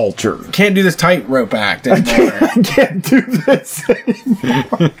cancel culture. Can't do this tightrope act anymore. I can't do this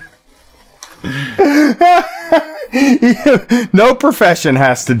anymore. No profession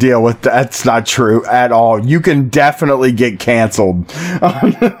has to deal with that. That's not true at all. You can definitely get canceled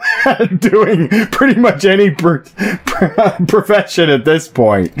doing pretty much any profession at this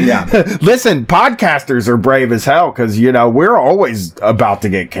point. Yeah. Listen, podcasters are brave as hell because, we're always about to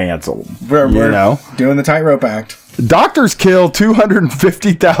get canceled. We're doing the tightrope act. Doctors kill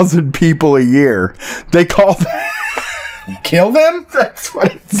 250,000 people a year. They call that... Kill them? That's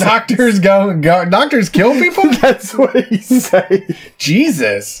what it says. Doctors kill people? That's what he says.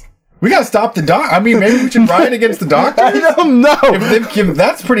 Jesus. We gotta stop the doc. I mean, maybe we should riot against the doctors? I don't know.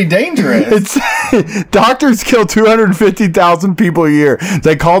 That's pretty dangerous. Doctors kill 250,000 people a year.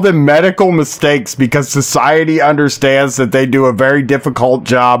 They call them medical mistakes because society understands that they do a very difficult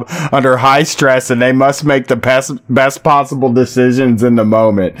job under high stress and they must make the best possible decisions in the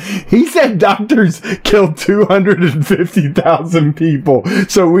moment. He said doctors kill 250,000 people,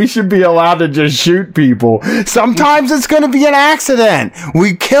 so we should be allowed to just shoot people. Sometimes it's going to be an accident.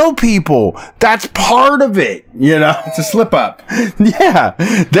 We kill people. That's part of it, It's a slip up. Yeah.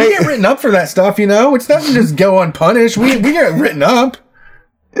 They get written up for that stuff, It doesn't just go unpunished. We get written up.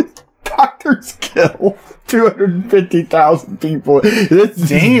 Doctors kill 250,000 people.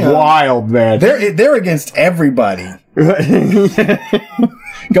 It's wild, man. They're against everybody.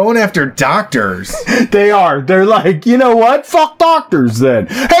 Going after doctors. They are. They're like, you know what? Fuck doctors then.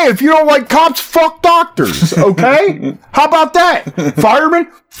 Hey, if you don't like cops, fuck doctors. Okay? How about that? Firemen,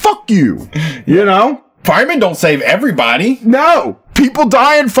 fuck you. Firemen don't save everybody. No. People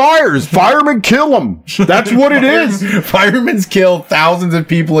die in fires. Firemen kill them. That's what it is. Firemen kill thousands of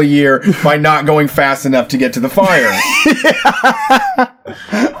people a year by not going fast enough to get to the fire.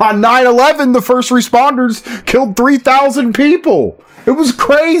 On 9/11, the first responders killed 3,000 people. It was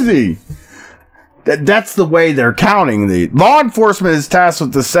crazy. That's the way they're counting the law enforcement is tasked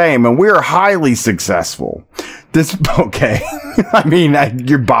with the same, and we are highly successful. Okay. I mean,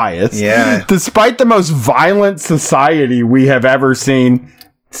 you're biased. Yeah. Despite the most violent society we have ever seen,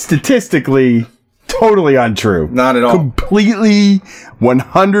 statistically, totally untrue. Not at all. Completely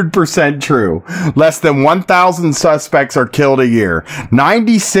 100% true. Less than 1,000 suspects are killed a year.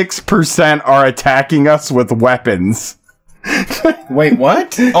 96% are attacking us with weapons. Wait,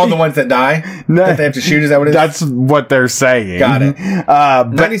 what? All the ones that die? No, that they have to shoot? Is that what it is? That's what they're saying. Got it.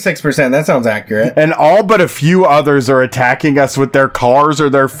 But 96%. That sounds accurate. And all but a few others are attacking us with their cars or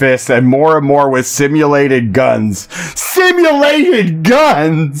their fists, and more with simulated guns. Simulated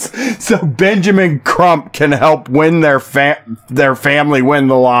guns! So Benjamin Crump can help win their family win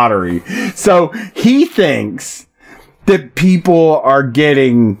the lottery. So he thinks that people are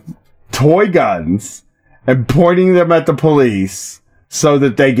getting toy guns and pointing them at the police so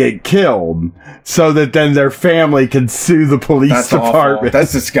that they get killed, so that then their family can sue the police department. Awful.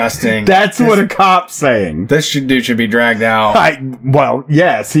 That's disgusting. That's what a cop's saying. This dude should be dragged out. Well,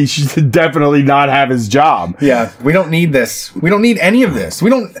 yes, he should definitely not have his job. Yeah, we don't need this. We don't need any of this. I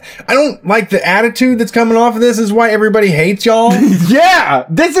don't like the attitude that's coming off of this. Is why everybody hates y'all. Yeah,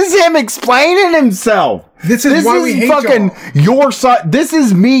 this is him explaining himself. This is why we hate fucking y'all. Your side. This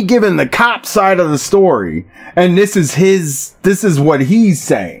is me giving the cop side of the story, and this is what he's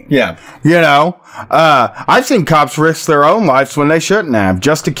saying. Yeah, you know, I've seen cops risk their own lives when they shouldn't have,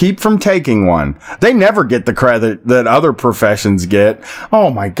 just to keep from taking one. They never get the credit that other professions get. Oh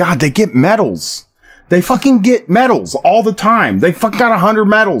my God, they get medals. They fucking get medals all the time. They fucking got 100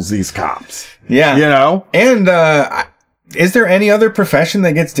 medals. These cops. Yeah, you know, and is there any other profession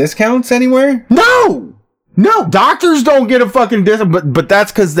that gets discounts anywhere? No, doctors don't get a fucking discount, but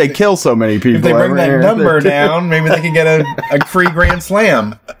that's because they kill so many people. If they bring that number down, maybe they can get a free Grand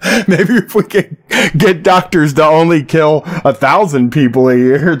Slam. Maybe if we can get doctors to only kill 1,000 people a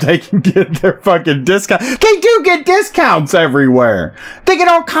year, they can get their fucking discount. They do get discounts everywhere. They get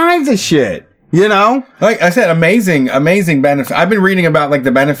all kinds of shit. You know? Like I said, amazing benefits. I've been reading about like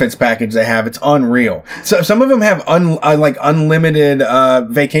the benefits package they have. It's unreal. So some of them have unlimited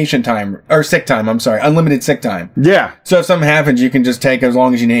vacation time or sick time. I'm sorry. Unlimited sick time. Yeah. So if something happens, you can just take as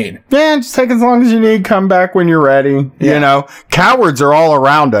long as you need. Yeah, just take as long as you need. Come back when you're ready. Yeah. You know? Cowards are all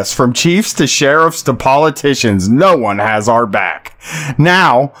around us, from chiefs to sheriffs to politicians. No one has our back.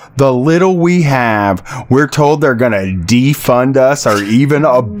 Now, the little we have, we're told they're going to defund us or even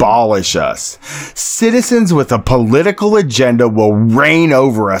abolish us. Citizens with a political agenda will reign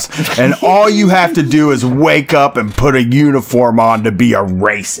over us, and all you have to do is wake up and put a uniform on to be a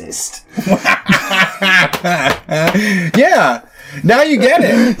racist. Yeah. Now you get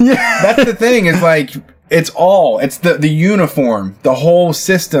it. Yeah. That's the thing, is like, it's the uniform, the whole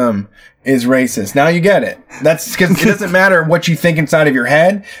system is racist. Now you get it. That's because it doesn't matter what you think inside of your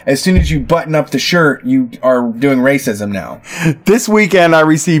head. As soon as you button up the shirt, you are doing racism now. This weekend, I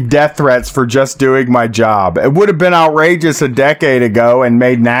received death threats for just doing my job. It would have been outrageous a decade ago and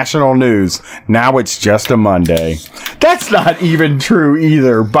made national news. Now it's just a Monday. That's not even true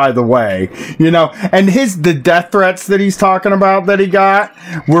either, by the way. You know, and the death threats that he's talking about that he got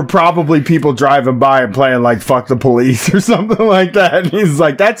were probably people driving by and playing like "fuck the police" or something like that. And he's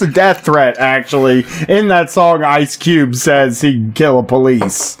like, that's a death threat, actually. In that song, Ice Cube says he'd kill a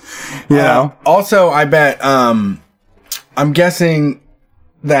police. You know? Also, I bet, I'm guessing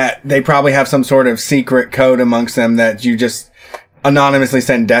that they probably have some sort of secret code amongst them that you just anonymously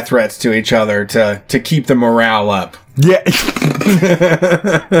send death threats to each other to keep the morale up. Yeah.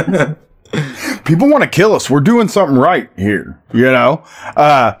 People want to kill us. We're doing something right here. You know,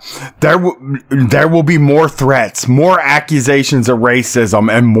 there will be more threats, more accusations of racism,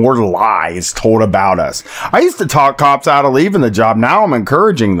 and more lies told about us. I used to talk cops out of leaving the job. Now I'm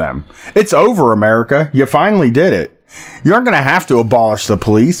encouraging them. It's over, America. You finally did it. You aren't going to have to abolish the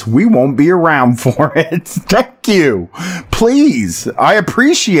police. We won't be around for it. Thank you. Please. I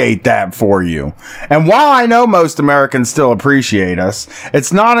appreciate that for you. And while I know most Americans still appreciate us,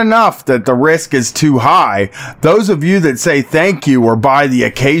 it's not enough that the risk is too high. Those of you that say thank you or buy the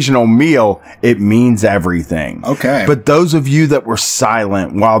occasional meal, it means everything. Okay. But those of you that were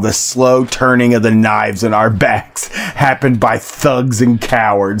silent while the slow turning of the knives in our backs happened by thugs and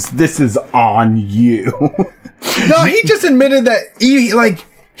cowards, this is on you. No, he just admitted that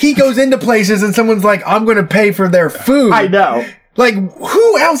he goes into places and someone's like, I'm going to pay for their food. I know. Like,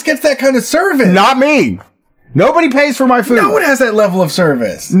 who else gets that kind of service? Not me. Nobody pays for my food. No one has that level of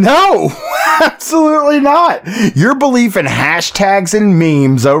service. No, absolutely not. Your belief in hashtags and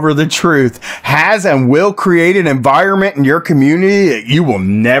memes over the truth has and will create an environment in your community that you will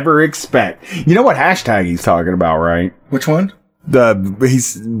never expect. You know what hashtag he's talking about, right? Which one? What'd he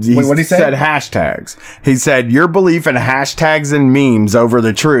say? Said hashtags. He said your belief in hashtags and memes over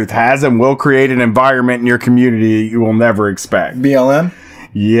the truth has and will create an environment in your community you will never expect. BLM?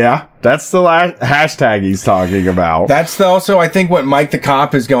 Yeah, that's the hashtag he's talking about. That's also, I think, what Mike the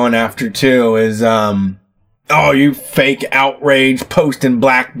Cop is going after too. Is oh, you fake outrage posting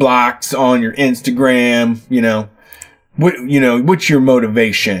black blocks on your Instagram. What's your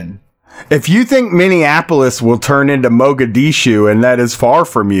motivation? If you think Minneapolis will turn into Mogadishu, and that is far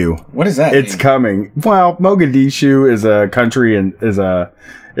from you, what is that? It's coming. Well, Mogadishu is a country and is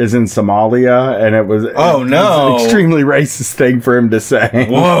in Somalia, and it was an extremely racist thing for him to say.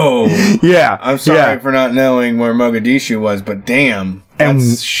 Whoa. Yeah. I'm sorry for not knowing where Mogadishu was, but damn,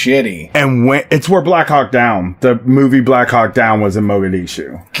 that's shitty. And it's where Black Hawk Down, the movie Black Hawk Down, was in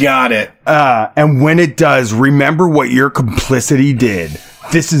Mogadishu. Got it. And when it does, remember what your complicity did.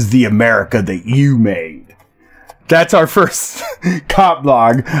 This is the America that you made. That's our first cop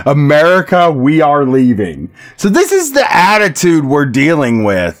blog. America, we are leaving. So this is the attitude we're dealing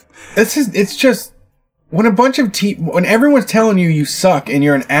with. It's just when a bunch of when everyone's telling you suck and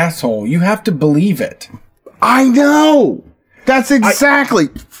you're an asshole, you have to believe it. I know. That's exactly.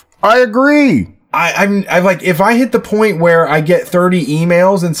 I agree. I'm like, if I hit the point where I get 30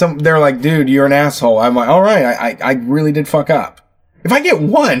 emails and they're like, dude, you're an asshole. I'm like, all right, I really did fuck up. If I get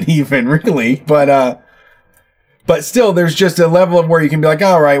one, even really, but still, there's just a level of where you can be like,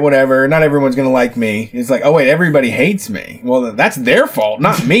 all right, whatever. Not everyone's going to like me. It's like, oh, wait, everybody hates me. Well, that's their fault,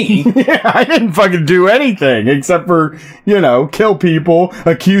 not me. Yeah, I didn't fucking do anything except for, kill people,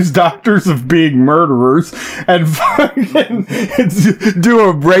 accuse doctors of being murderers, and fucking do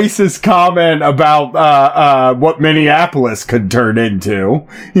a racist comment about what Minneapolis could turn into,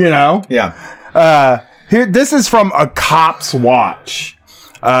 Yeah. Here, this is from A Cop's Watch.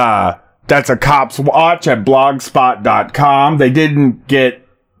 That's A Cop's Watch at blogspot.com. They didn't get,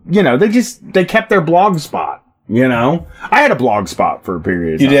 they kept their blog spot, I had a blog spot for a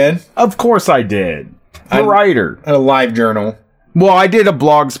period of time. You did? Of course I did. A writer. A live journal. Well, I did a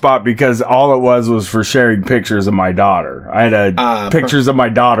blog spot because all it was for sharing pictures of my daughter. I had a pictures of my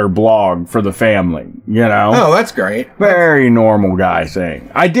daughter blog for the family, Oh, that's great. Very normal guy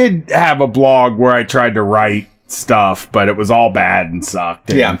thing. I did have a blog where I tried to write stuff, but it was all bad and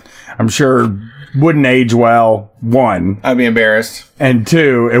sucked. And yeah. I'm sure wouldn't age well, one. I'd be embarrassed. And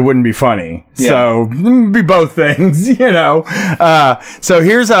two, it wouldn't be funny. Yeah. So, be both things, So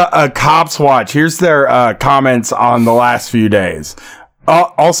here's a Cop's Watch. Here's their comments on the last few days.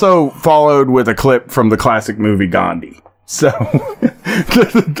 Also followed with a clip from the classic movie Gandhi. So,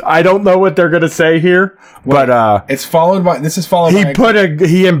 I don't know what they're going to say here, but this is followed by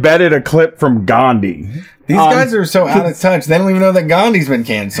he embedded a clip from Gandhi. These guys are so out of touch. They don't even know that Gandhi's been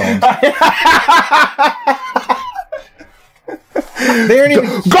canceled. They aren't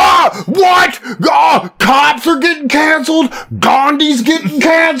even. God, what? God, cops are getting canceled. Gandhi's getting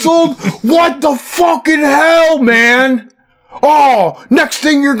canceled. What the fucking hell, man? Oh, next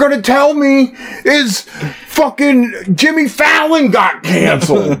thing you're gonna tell me is fucking Jimmy Fallon got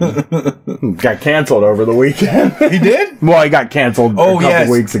canceled. Got canceled over the weekend. He did? Well, he got canceled a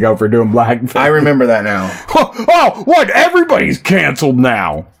couple weeks ago for doing blackface. I remember that now. Oh, what? Everybody's canceled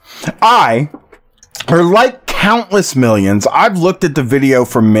now. Like countless millions, I've looked at the video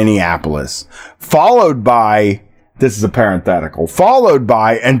from Minneapolis, followed by... This is a parenthetical. Followed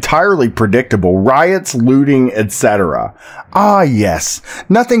by entirely predictable riots, looting, etc. Ah, yes.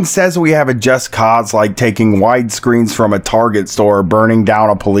 Nothing says we have a just cause like taking widescreens from a Target store or burning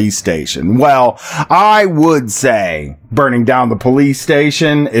down a police station. Well, I would say burning down the police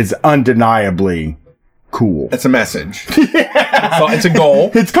station is undeniably cool. It's a message. It's a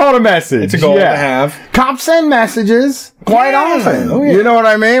goal. It's called a message. It's a goal to have. Cops send messages quite often. Oh, yeah. You know what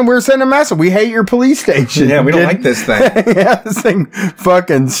I mean? We're sending a message. We hate your police station. Yeah, we don't like this thing. Yeah, this thing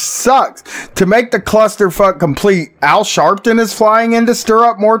fucking sucks. To make the clusterfuck complete, Al Sharpton is flying in to stir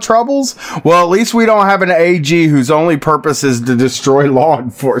up more troubles? Well, at least we don't have an AG whose only purpose is to destroy law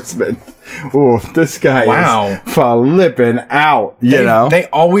enforcement. Ooh, this guy is flipping out, you know? They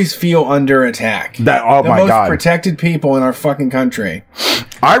always feel under attack. Oh my God. The most protected people in our fucking country.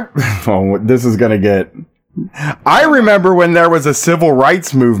 This is going to get I remember when there was a civil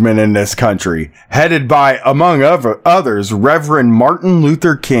rights movement in this country, headed by, among others, Reverend Martin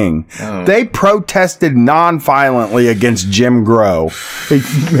Luther King. Oh. They protested non-violently against Jim Crow.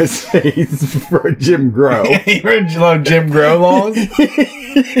 He's for Jim Crow. You love Jim Crow laws?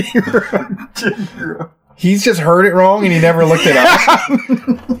 Jim Crow. He's just heard it wrong and he never looked it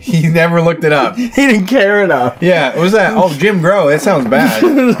up. He never looked it up. He didn't care enough. Yeah, what was that? Oh, Jim Crow. That sounds bad.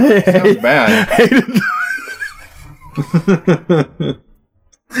 That sounds bad.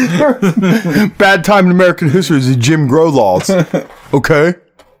 Bad time in American history is the Jim Crow laws. Okay.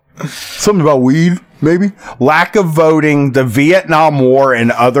 Something about weed, maybe? Lack of voting, the Vietnam War,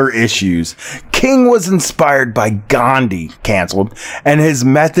 and other issues. King was inspired by Gandhi, canceled, and his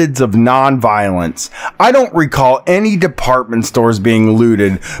methods of nonviolence. I don't recall any department stores being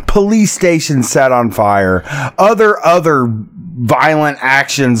looted, police stations set on fire, other violent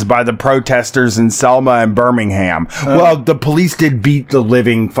actions by the protesters in Selma and Birmingham. Well, the police did beat the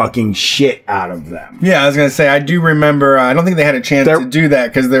living fucking shit out of them. Yeah, I was going to say, I do remember, I don't think they had a chance to do that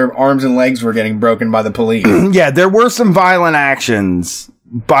because their arms and legs were getting broken by the police. Yeah, there were some violent actions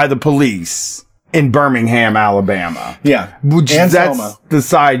by the police in Birmingham, Alabama. Yeah. Which and that's Selma. The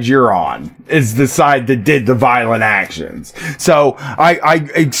side you're on. Is the side that did the violent actions. So I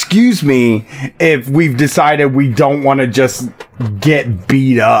excuse me if we've decided we don't want to just get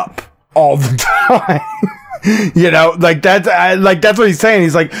beat up all the time. You know, that's what he's saying.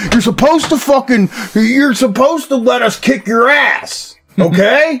 He's like, you're supposed to let us kick your ass.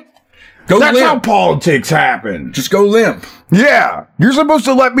 Okay? That's limp. How politics happen. Just go limp. Yeah. You're supposed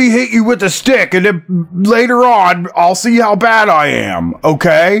to let me hit you with a stick, and then later on, I'll see how bad I am.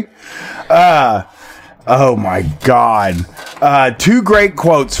 Okay? Oh my God. Two great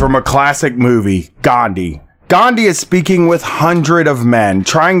quotes from a classic movie, Gandhi. Gandhi is speaking with hundreds of men,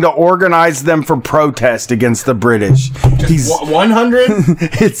 trying to organize them for protest against the British. He's 100?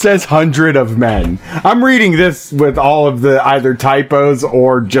 It says 100 of men. I'm reading this with all of the either typos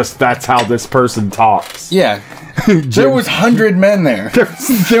or just that's how this person talks. Yeah. There was 100 men there.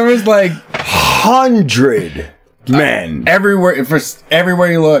 There was like 100 men. Everywhere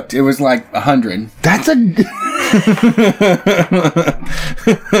you looked, it was like 100. That's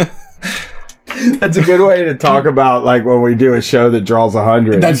That's a good way to talk about like when we do a show that draws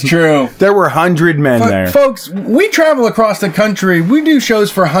 100. That's true. There were 100 men there. Folks, we travel across the country. We do shows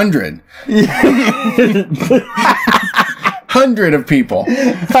for 100. 100 of people.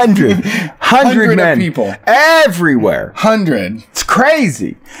 100 men. Of people. Everywhere. 100. It's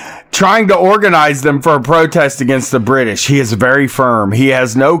crazy. Trying to organize them for a protest against the British. He is very firm. He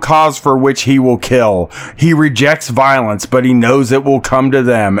has no cause for which he will kill. He rejects violence, but he knows it will come to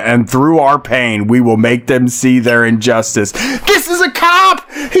them, and through our pain, we will make them see their injustice. This is a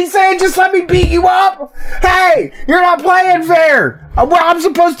cop! He's saying, just let me beat you up! Hey, you're not playing fair! I'm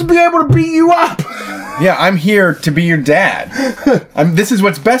supposed to be able to beat you up! Yeah, I'm here to be your dad. This is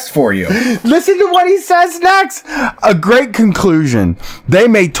what's best for you. Listen to what he says next. A great conclusion. They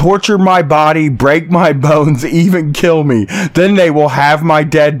may torture my body, break my bones, even kill me. Then they will have my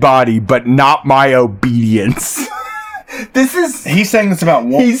dead body, but not my obedience. He's saying this about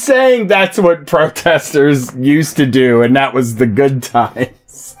war. He's saying that's what protesters used to do, and that was the good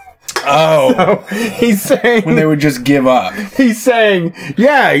times. Oh, so he's saying when they would just give up. He's saying,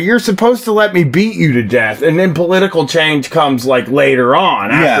 yeah, you're supposed to let me beat you to death, and then political change comes like later on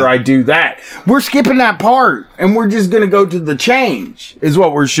after I do that. We're skipping that part, and we're just gonna go to the change. Is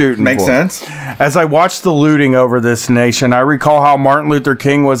what we're shooting. Makes for. sense. As I watched the looting over this nation, I recall how Martin Luther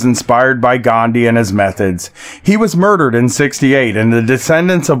King was inspired by Gandhi and his methods. He was murdered in '68, and the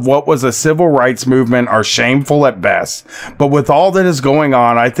descendants of what was a civil rights movement are shameful at best. But with all that is going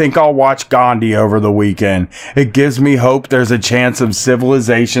on, I think I'll watch Gandhi over the weekend. It gives me hope there's a chance of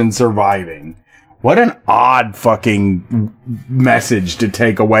civilization surviving. What an odd fucking message to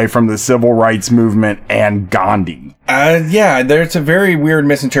take away from the civil rights movement and Gandhi. Yeah, there's a very weird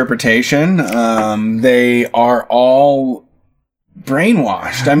misinterpretation. They are all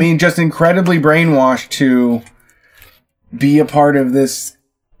brainwashed. I mean, just incredibly brainwashed to be a part of this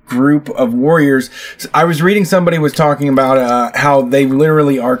group of warriors. I was reading, somebody was talking about how they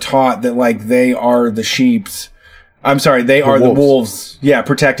literally are taught that like they are the sheeps. I'm sorry, they are the wolves. Yeah,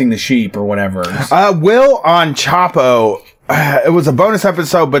 protecting the sheep or whatever. Will on Chapo, it was a bonus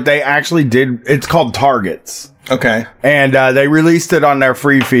episode, but they actually did. It's called Targets. Okay. And they released it on their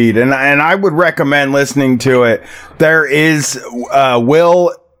free feed, and I would recommend listening to it. There is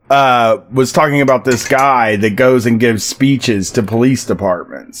Will was talking about this guy that goes and gives speeches to police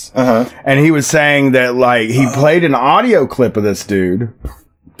departments. Uh-huh. And he was saying that, like, he played an audio clip of this dude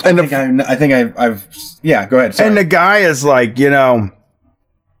I think I've yeah, go ahead. Sorry. And the guy is like, you know,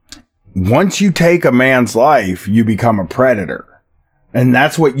 once you take a man's life, you become a predator. And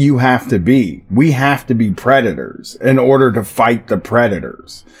that's what you have to be. We have to be predators in order to fight the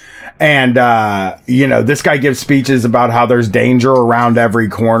predators. And, you know, this guy gives speeches about how there's danger around every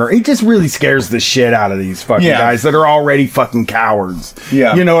corner. He just really scares the shit out of these fucking guys that are already fucking cowards.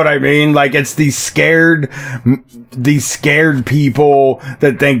 Yeah. You know what I mean? Like, it's these scared people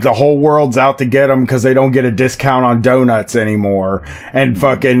that think the whole world's out to get them because they don't get a discount on donuts anymore. And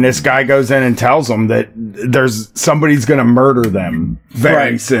fucking this guy goes in and tells them that somebody's going to murder them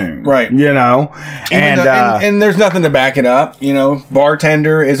very soon. Right. You know? And there's nothing to back it up. You know,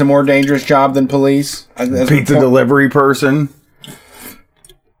 bartender is a more dangerous job than police. Pizza delivery person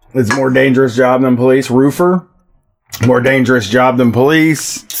is a more dangerous job than police. Roofer, more dangerous job than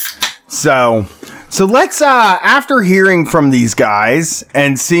police. So let's, after hearing from these guys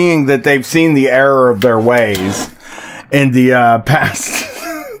and seeing that they've seen the error of their ways in the past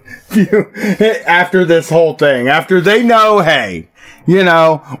after this whole thing, after they know, hey, you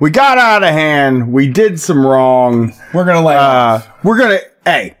know, we got out of hand, we did some wrong, we're gonna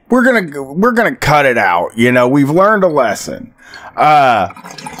we're gonna cut it out. You know, we've learned a lesson.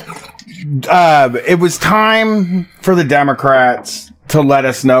 It was time for the Democrats to let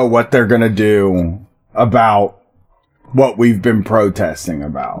us know what they're gonna do about what we've been protesting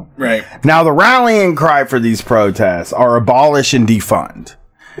about. Right. Now, the rallying cry for these protests are abolish and defund.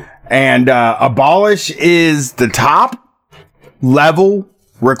 And abolish is the top level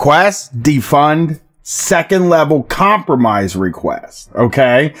request, defund second level compromise request.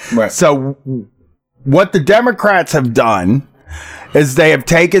 Okay. Right. So what the Democrats have done is they have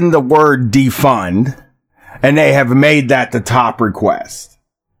taken the word defund and they have made that the top request.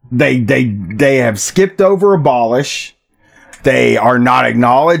 They have skipped over abolish. They are not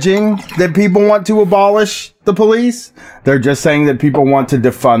acknowledging that people want to abolish the police. They're just saying that people want to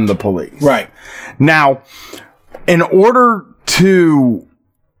defund the police. Right. Now, in order to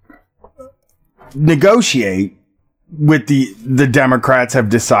negotiate with the Democrats have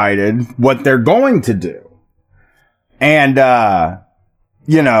decided what they're going to do. And,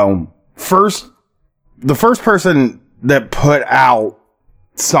 you know, the first person that put out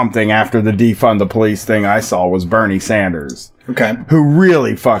something after the defund the police thing I saw was Bernie Sanders. Okay. Who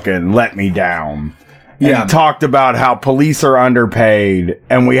really fucking let me down. Yeah. And talked about how police are underpaid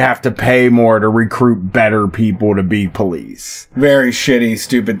and we have to pay more to recruit better people to be police. Very shitty,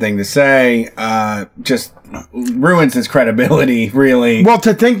 stupid thing to say. Just ruins his credibility, really. Well,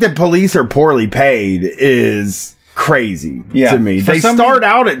 to think that police are poorly paid is crazy to me. They start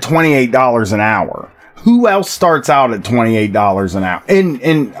out at $28 an hour. Who else starts out at $28 an hour?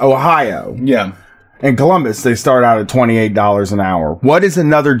 In Ohio. Yeah. In Columbus, they start out at $28 an hour. What is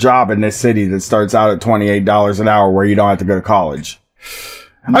another job in this city that starts out at $28 an hour where you don't have to go to college?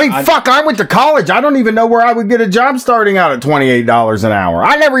 I mean, I went to college. I don't even know where I would get a job starting out at $28 an hour.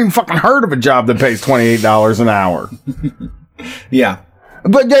 I never even fucking heard of a job that pays $28 an hour. Yeah.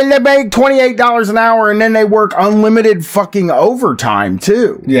 But then they make $28 an hour and then they work unlimited fucking overtime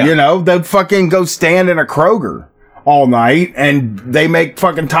too. Yeah. You know, they fucking go stand in a Kroger all night and they make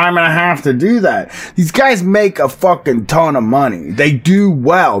fucking time and a half to do that. These guys make a fucking ton of money. They do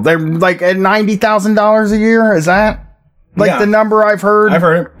well. They're like at $90,000 a year. Is that like the number I've heard? I've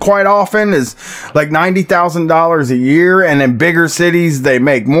heard it quite often is like $90,000 a year. And in bigger cities, they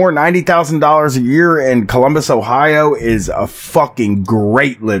make more. $90,000 a year in Columbus, Ohio is a fucking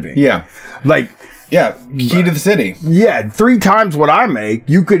great living. Yeah. Like, yeah, key to the city. Yeah, 3 times what I make.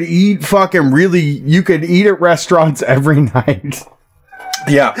 You could eat you could eat at restaurants every night.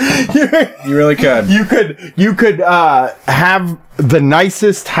 Yeah. You really could. You could have the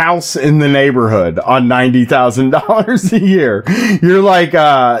nicest house in the neighborhood on $90,000 a year. You're like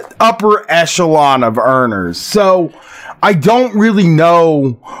upper echelon of earners. So I don't really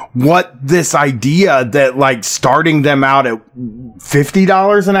know what this idea that like starting them out at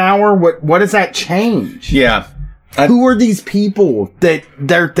 $50 an hour, what does that change? Yeah. Who are these people that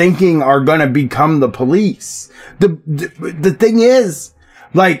they're thinking are going to become the police? The thing is,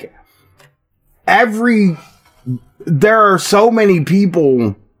 like, there are so many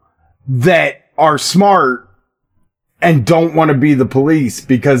people that are smart and don't want to be the police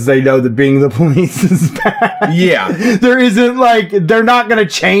because they know that being the police is bad. Yeah. They're not going to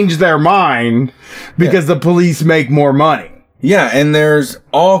change their mind because the police make more money. Yeah, and there's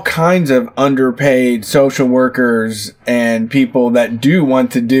all kinds of underpaid social workers and people that do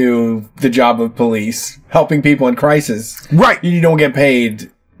want to do the job of police, helping people in crisis. Right. You don't get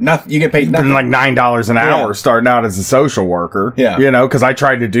paid Nothing. You get paid nothing. Like $9 an hour starting out as a social worker. Yeah. You know, because I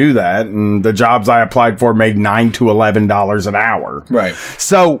tried to do that, and the jobs I applied for made $9 to $11 an hour. Right.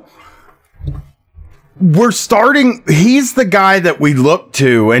 So we're starting. He's the guy that we look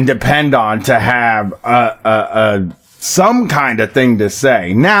to and depend on to have some kind of thing to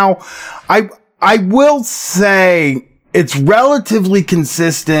say. Now, I will say it's relatively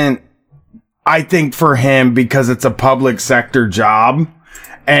consistent, I think, for him because it's a public sector job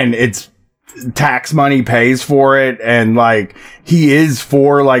and it's tax money pays for it. And like, he is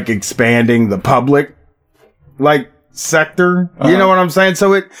for like expanding the public, like, sector. You know what I'm saying?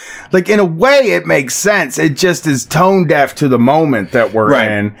 So it, like, in a way it makes sense. It just is tone deaf to the moment that we're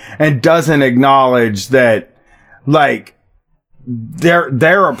in and doesn't acknowledge that, like,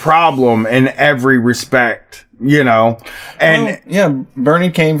 they're a problem in every respect, you know? And well, yeah,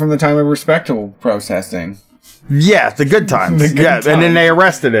 Bernie came from the time of respectable protesting. Yeah, the good times. And then they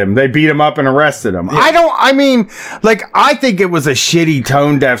arrested him. They beat him up and arrested him. Yeah. I think it was a shitty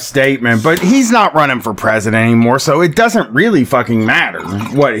tone deaf statement, but he's not running for president anymore, so it doesn't really fucking matter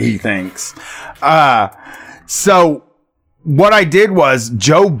what he thinks. So what I did was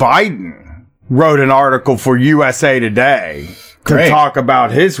Joe Biden wrote an article for USA Today to talk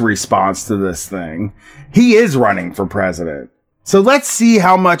about his response to this thing. He is running for president. So let's see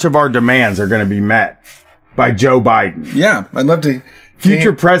how much of our demands are going to be met by Joe Biden. Yeah, I'd love to.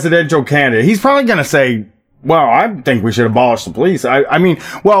 Future presidential candidate. He's probably going to say, well, I think we should abolish the police. I mean,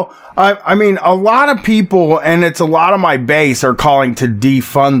 a lot of people, and it's a lot of my base, are calling to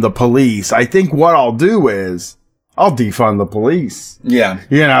defund the police. I think what I'll do is I'll defund the police. Yeah.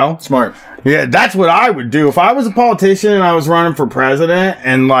 You know? Smart. Yeah, that's what I would do. If I was a politician and I was running for president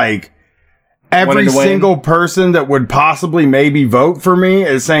and like every single person that would possibly maybe vote for me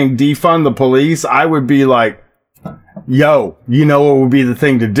is saying defund the police, I would be like, yo, you know what would be the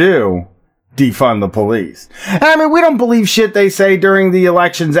thing to do? Defund the police. And I mean, we don't believe shit they say during the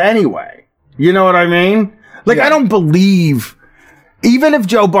elections anyway. You know what I mean? Like, I don't believe, even if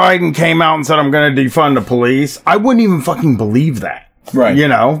Joe Biden came out and said, I'm going to defund the police, I wouldn't even fucking believe that. Right. You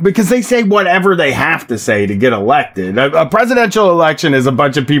know, because they say whatever they have to say to get elected. A presidential election is a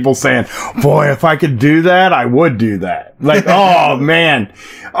bunch of people saying, boy, if I could do that, I would do that. Like, oh, man.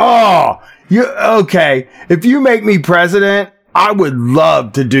 Oh, okay. If you make me president, I would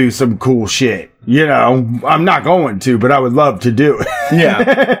love to do some cool shit. You know, I'm not going to, but I would love to do it.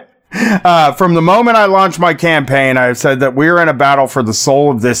 Yeah. From the moment I launched my campaign, I have said that we're in a battle for the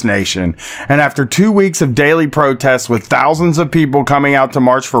soul of this nation. And after 2 weeks of daily protests with thousands of people coming out to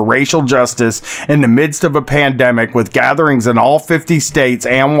march for racial justice in the midst of a pandemic, with gatherings in all 50 states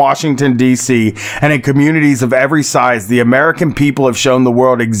and Washington, D.C., and in communities of every size, the American people have shown the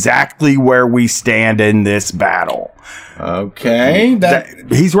world exactly where we stand in this battle. Okay.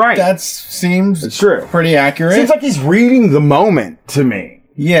 He's right. That seems it's true. Pretty accurate. Seems like he's reading the moment to me.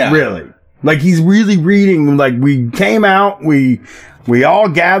 Yeah. Really. Like, he's really reading, like, we came out, we all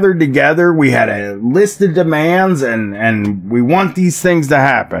gathered together, we had a list of demands, and we want these things to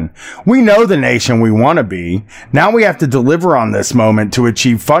happen. We know the nation we want to be. Now we have to deliver on this moment to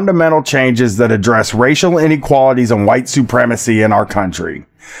achieve fundamental changes that address racial inequalities and white supremacy in our country.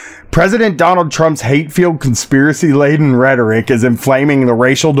 President Donald Trump's hate-filled, conspiracy-laden rhetoric is inflaming the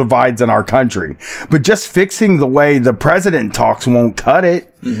racial divides in our country. But just fixing the way the president talks won't cut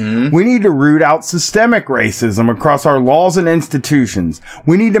it. Mm-hmm. We need to root out systemic racism across our laws and institutions.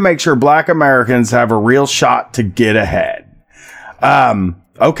 We need to make sure Black Americans have a real shot to get ahead.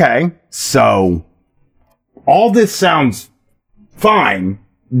 Okay, so all this sounds fine.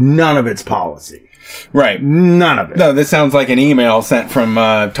 None of it's policy. Right. None of it. No, this sounds like an email sent from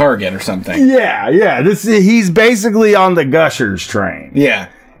Target or something. Yeah. He's basically on the Gushers train. Yeah.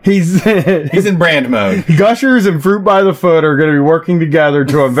 He's in brand mode. Gushers and Fruit by the Foot are going to be working together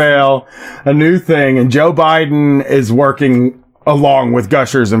to unveil a new thing, and Joe Biden is working along with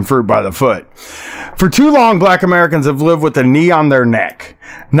Gushers and Fruit by the Foot. For too long, Black Americans have lived with a knee on their neck.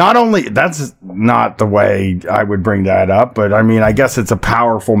 Not only, that's not the way I would bring that up, but I mean, I guess it's a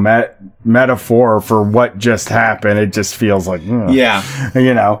powerful metaphor for what just happened. It just feels like, yeah,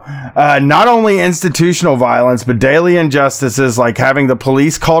 you know, not only institutional violence, but daily injustices like having the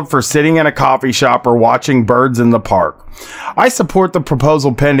police called for sitting in a coffee shop or watching birds in the park. I support the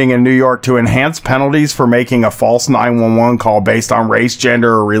proposal pending in New York to enhance penalties for making a false 911 call based on race,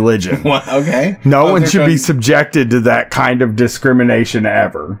 gender, or religion. What? Okay. No one should be subjected to that kind of discrimination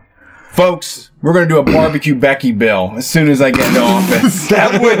ever. Folks, we're going to do a barbecue Becky bill as soon as I get into office.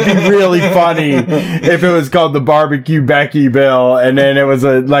 That would be really funny if it was called the barbecue Becky bill, and then it was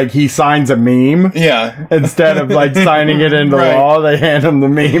he signs a meme. Yeah. Instead of signing it into law, they hand him the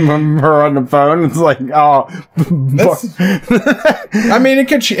meme of her on the phone. It's like, oh. I mean, it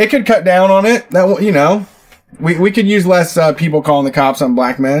could cut down on it. That, we could use less people calling the cops on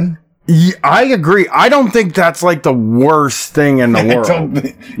black men. Yeah, I agree. I don't think that's the worst thing in the world.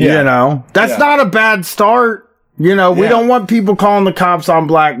 That's not a bad start. We don't want people calling the cops on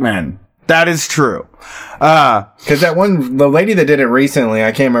black men. That is true. Because the lady that did it recently,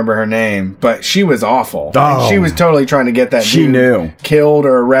 I can't remember her name, but she was awful. Oh. She was totally trying to get that dude killed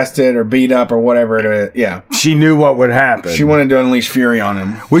or arrested or beat up or whatever it is. Yeah. She knew what would happen. She wanted to unleash fury on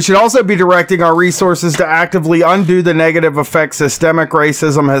him. We should also be directing our resources to actively undo the negative effects systemic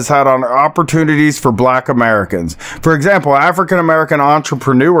racism has had on opportunities for black Americans. For example, African American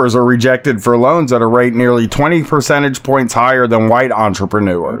entrepreneurs are rejected for loans at a rate nearly 20 percentage points higher than white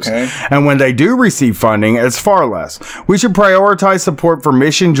entrepreneurs. Okay. And when they do receive funding, it's far less. We should prioritize support for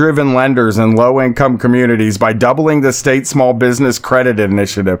mission-driven lenders in low-income communities by doubling the state small business credit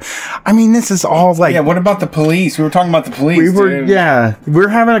initiative. I mean, this is all what about the police? We were talking about the police. We're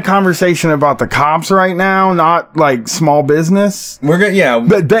having a conversation about the cops right now, not small business. We're good,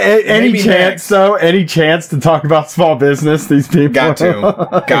 But any chance to talk about small business? These people got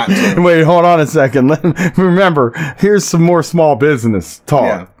to. Wait, hold on a second. Remember, here's some more small business talk.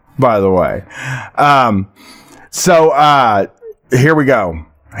 Yeah. By the way, here we go.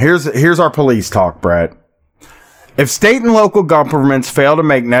 Here's our police talk, Brett. If state and local governments fail to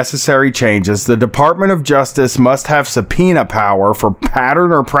make necessary changes, the Department of Justice must have subpoena power for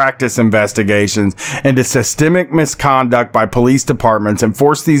pattern or practice investigations into systemic misconduct by police departments and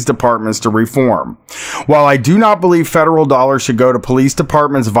force these departments to reform. While I do not believe federal dollars should go to police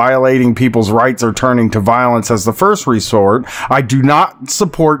departments violating people's rights or turning to violence as the first resort, I do not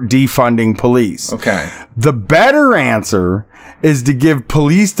support defunding police. Okay. The better answer is to give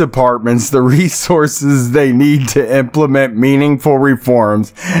police departments the resources they need to implement meaningful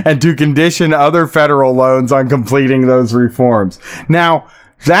reforms and to condition other federal loans on completing those reforms. Now,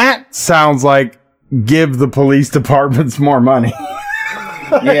 that sounds like give the police departments more money.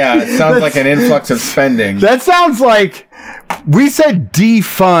 Yeah, it sounds like an influx of spending. That sounds like we said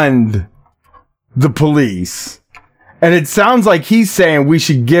defund the police. And it sounds like he's saying we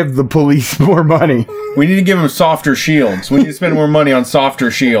should give the police more money. We need to give them softer shields. We need to spend more money on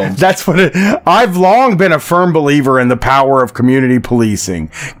softer shields. That's what I've long been a firm believer in the power of community policing.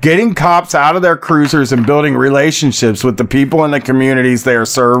 Getting cops out of their cruisers and building relationships with the people in the communities they are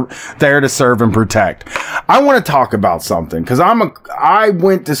there to serve and protect. I want to talk about something because I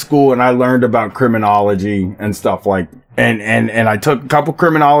went to school and I learned about criminology and stuff like that. And I took a couple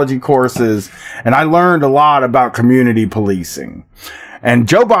criminology courses and I learned a lot about community policing. And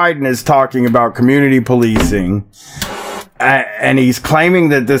Joe Biden is talking about community policing and he's claiming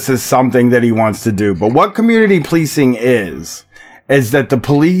that this is something that he wants to do. But what community policing is that the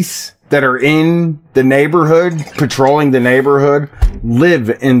police that are in the neighborhood, patrolling the neighborhood, live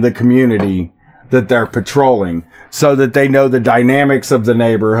in the community that they're patrolling so that they know the dynamics of the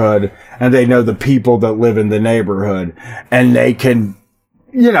neighborhood and they know the people that live in the neighborhood and they can,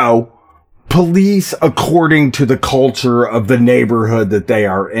 police according to the culture of the neighborhood that they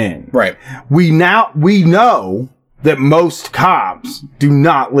are in. Right. We know that most cops do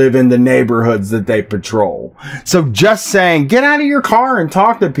not live in the neighborhoods that they patrol. So just saying, get out of your car and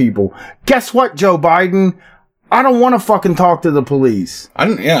talk to people. Guess what, Joe Biden? I don't want to fucking talk to the police. I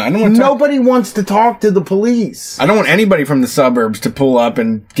don't want to Nobody wants to talk to the police. I don't want anybody from the suburbs to pull up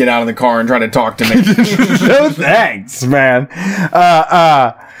and get out of the car and try to talk to me. No thanks, man.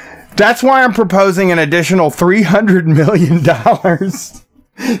 That's why I'm proposing an additional $300 million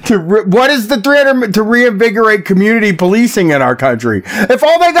what is the $300 to reinvigorate community policing in our country? If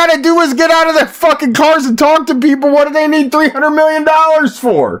all they got to do is get out of their fucking cars and talk to people, what do they need $300 million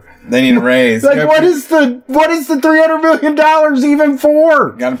for? They need a raise. What is the $300 million even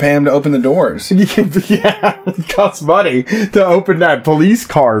for? Got to pay them to open the doors. Yeah, it costs money to open that police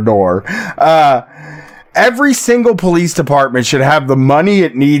car door. Every single police department should have the money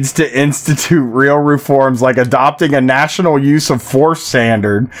it needs to institute real reforms like adopting a national use of force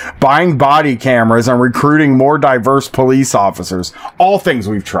standard, buying body cameras, and recruiting more diverse police officers. All things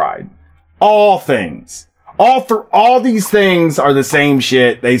we've tried. All things. All these things are the same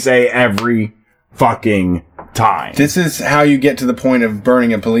shit they say every fucking time. This is how you get to the point of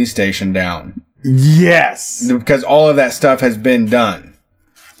burning a police station down. Yes. Because all of that stuff has been done.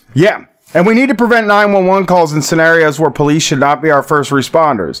 Yeah. And we need to prevent 911 calls in scenarios where police should not be our first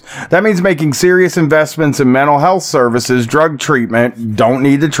responders. That means making serious investments in mental health services, drug treatment, don't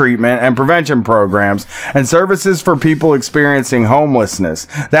need the treatment, and prevention programs, and services for people experiencing homelessness.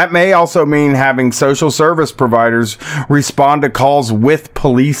 That may also mean having social service providers respond to calls with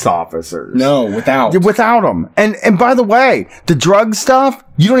police officers. No, without them. And by the way, the drug stuff,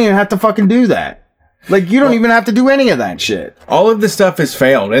 you don't even have to fucking do that. Like, you don't even have to do any of that shit. All of this stuff has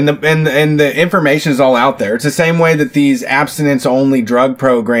failed, and the information is all out there. It's the same way that these abstinence-only drug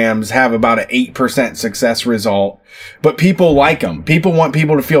programs have about an 8% success result, but people like them. People want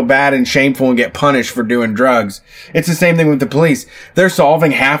people to feel bad and shameful and get punished for doing drugs. It's the same thing with the police. They're solving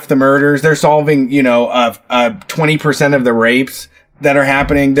half the murders. They're solving, 20% of the rapes that are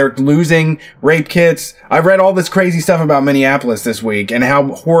happening. They're losing rape kits. I've read all this crazy stuff about Minneapolis this week and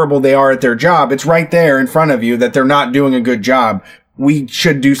how horrible they are at their job. It's right there in front of you that they're not doing a good job. We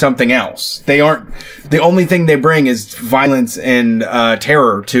should do something else. They aren't. The only thing they bring is violence and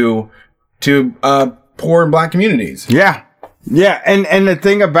terror to poor and black communities. Yeah. Yeah. And the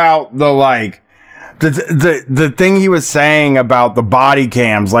thing about the thing he was saying about the body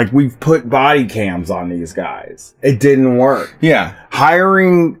cams, like, we've put body cams on these guys. It didn't work. Yeah.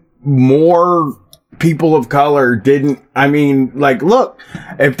 Hiring more people of color didn't, look,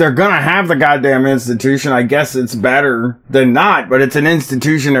 if they're gonna have the goddamn institution, I guess it's better than not, but it's an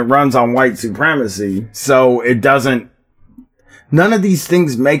institution that runs on white supremacy. So it doesn't, none of these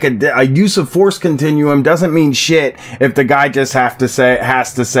things make a use of force continuum doesn't mean shit if the guy just has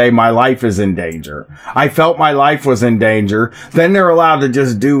to say my life is in danger. I felt my life was in danger. Then they're allowed to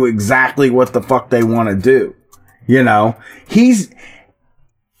just do exactly what the fuck they want to do.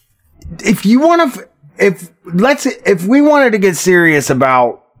 If we wanted to get serious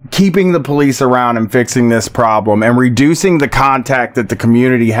about keeping the police around and fixing this problem and reducing the contact that the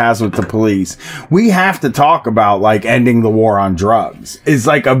community has with the police, we have to talk about, like, ending the war on drugs is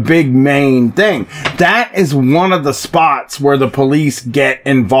like a big main thing. That is one of the spots where the police get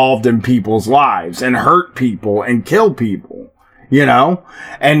involved in people's lives and hurt people and kill people.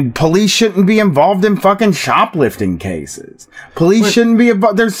 And police shouldn't be involved in fucking shoplifting cases. Police shouldn't be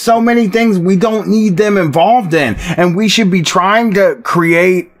involved. There's so many things we don't need them involved in. And we should be trying to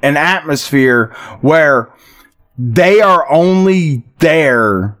create an atmosphere where they are only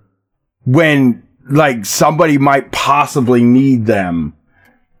there when, like, somebody might possibly need them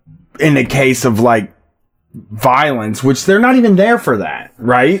in the case of, like, violence, which they're not even there for that,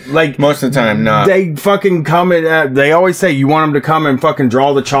 right? Like, most of the time, not. They fucking come in, they always say you want them to come and fucking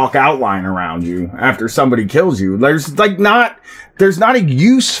draw the chalk outline around you after somebody kills you. There's not a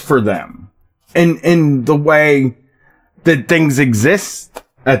use for them in the way that things exist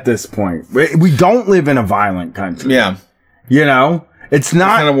at this point. We don't live in a violent country. Yeah. It's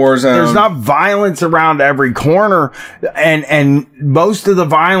not a war zone. There's not violence around every corner, and most of the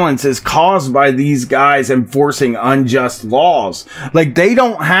violence is caused by these guys enforcing unjust laws. Like, they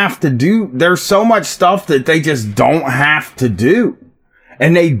don't have to do, there's so much stuff that they just don't have to do.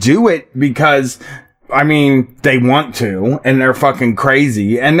 And they do it because, they want to, and they're fucking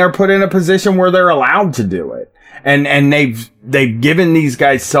crazy, and they're put in a position where they're allowed to do it. And they've given these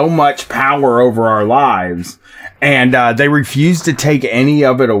guys so much power over our lives, and they refuse to take any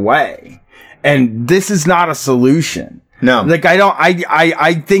of it away. And this is not a solution. No. Like,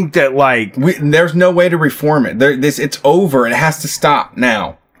 I think that, like, there's no way to reform it. It's over. It has to stop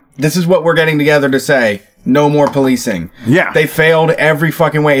now. This is what we're getting together to say. No more policing. Yeah. They failed every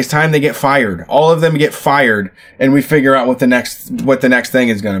fucking way. It's time they get fired. All of them get fired, and we figure out what the next thing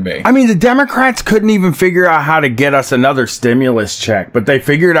is going to be. The Democrats couldn't even figure out how to get us another stimulus check, but they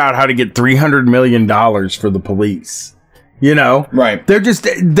figured out how to get $300 million for the police. Right.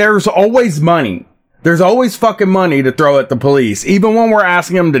 There's always money. There's always fucking money to throw at the police, even when we're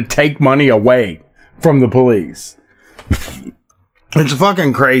asking them to take money away from the police. It's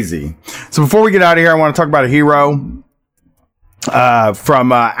fucking crazy. So before we get out of here, I want to talk about a hero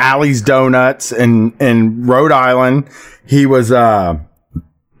from Allie's Donuts in Rhode Island. He was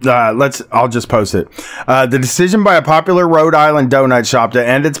I'll just post it. The decision by a popular Rhode Island donut shop to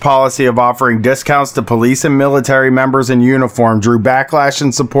end its policy of offering discounts to police and military members in uniform drew backlash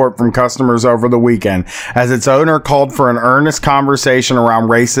and support from customers over the weekend, as its owner called for an earnest conversation around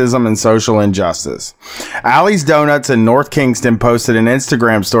racism and social injustice. Allie's Donuts in North Kingston posted an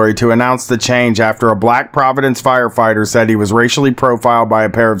Instagram story to announce the change after a Black Providence firefighter said he was racially profiled by a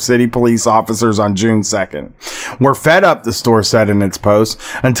pair of city police officers on June 2nd. "We're fed up," the store said in its post.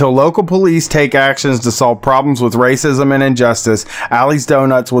 Until local police take actions to solve problems with racism and injustice, Allie's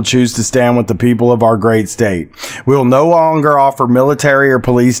Donuts will choose to stand with the people of our great state. We will no longer offer military or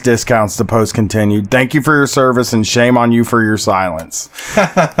police discounts, the post continued. Thank you for your service and shame on you for your silence.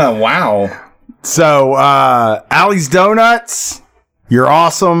 Wow. So, Allie's Donuts, you're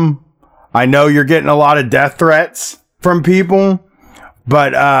awesome. I know you're getting a lot of death threats from people,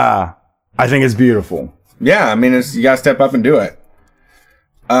 but I think it's beautiful. Yeah, I mean, you gotta step up and do it.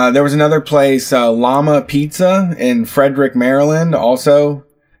 There was another place, Llama Pizza in Frederick, Maryland, also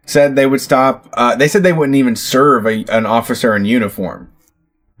said they would stop. They said they wouldn't even serve an officer in uniform.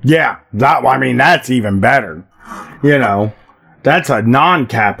 Yeah, that's even better. You know, that's a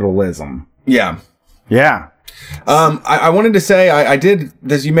non-capitalism. Yeah. Yeah. I wanted to say, I did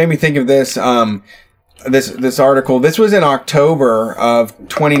this. You made me think of this. This article. This was in October of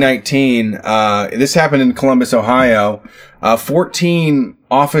 2019. This happened in Columbus, Ohio. 14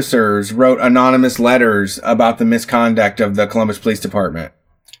 officers wrote anonymous letters about the misconduct of the Columbus Police Department.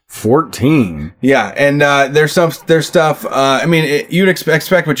 14. Yeah, and there's stuff. I mean, you'd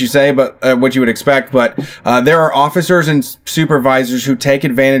expect what you say, but what you would expect. But there are officers and supervisors who take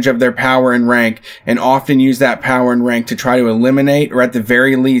advantage of their power and rank, and often use that power and rank to try to eliminate, or at the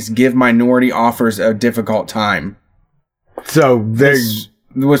very least, give minority offers a difficult time. So this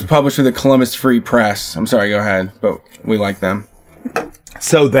was published with the Columbus Free Press. I'm sorry, go ahead, but we like them.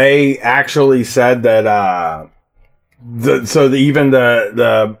 So they actually said that. Even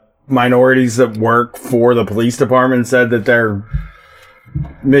the minorities that work for the police department said that they're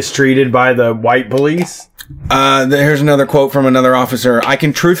mistreated by the white police. Here's another quote from another officer. I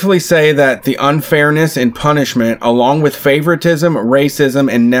can truthfully say that the unfairness in punishment, along with favoritism,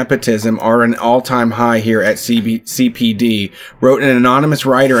 racism, and nepotism, are an all-time high here at CPD, wrote an anonymous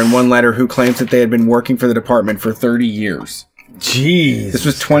writer in one letter who claims that they had been working for the department for 30 years. Jeez. This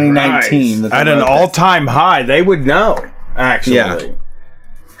was 2019. At an all-time high. They would know, actually. Yeah.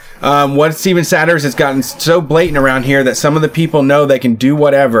 What's even sadder is it's gotten so blatant around here that some of the people know they can do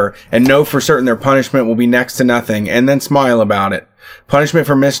whatever and know for certain their punishment will be next to nothing and then smile about it. Punishment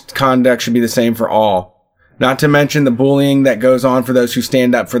for misconduct should be the same for all. Not to mention the bullying that goes on for those who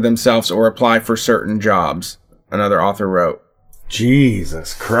stand up for themselves or apply for certain jobs, another author wrote.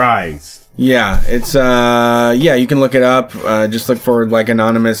 Jesus Christ. Yeah, it's, you can look it up. Just look for, like,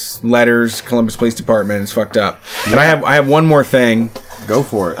 anonymous letters, Columbus Police Department. It's fucked up. Yeah. And I have one more thing. Go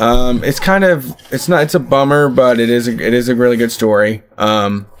for it. It's a bummer, but it is a really good story.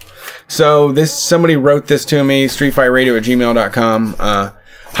 So somebody wrote this to me, streetfightradio@gmail.com.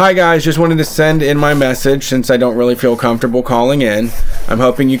 Hi guys, just wanted to send in my message since I don't really feel comfortable calling in. I'm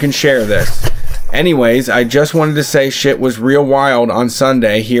hoping you can share this. Anyways, I just wanted to say shit was real wild on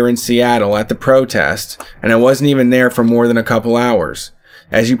Sunday here in Seattle at the protest, and I wasn't even there for more than a couple hours.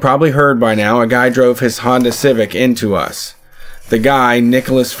 As you probably heard by now, a guy drove his Honda Civic into us. The guy,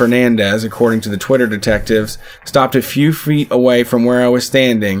 Nicholas Fernandez, according to the Twitter detectives, stopped a few feet away from where I was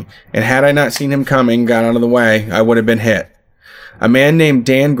standing, and had I not seen him coming, got out of the way, I would have been hit. A man named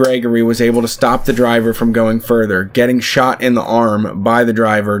Dan Gregory was able to stop the driver from going further, getting shot in the arm by the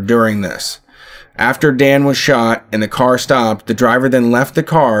driver during this. After Dan was shot and the car stopped, the driver then left the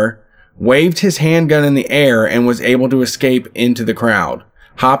car, waved his handgun in the air, and was able to escape into the crowd,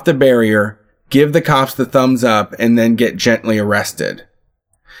 hop the barrier, give the cops the thumbs up, and then get gently arrested.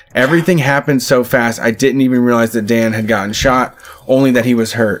 Everything happened so fast I didn't even realize that Dan had gotten shot, only that he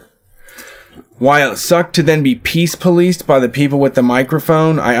was hurt. While it sucked to then be peace policed by the people with the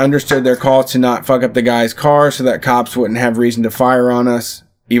microphone, I understood their calls to not fuck up the guy's car so that cops wouldn't have reason to fire on us.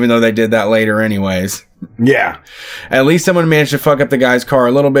 Even though they did that later anyways. Yeah. At least someone managed to fuck up the guy's car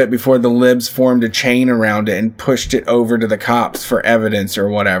a little bit before the libs formed a chain around it and pushed it over to the cops for evidence or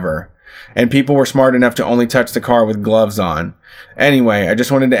whatever. And people were smart enough to only touch the car with gloves on. Anyway, I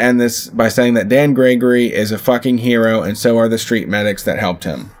just wanted to end this by saying that Dan Gregory is a fucking hero, and so are the street medics that helped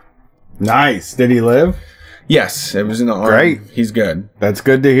him. Nice. Did he live? Yes, it was in the arm. Great. He's good. That's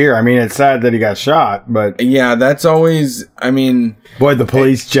good to hear. I mean, it's sad that he got shot, but... Yeah, that's always... I mean... Boy, the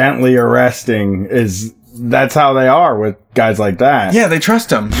police gently arresting is... That's how they are with guys like that. Yeah, they trust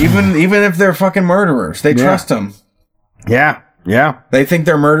them. Even if they're fucking murderers. They trust them. Yeah, yeah. They think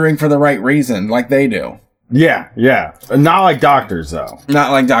they're murdering for the right reason, like they do. Yeah, yeah. Not like doctors, though.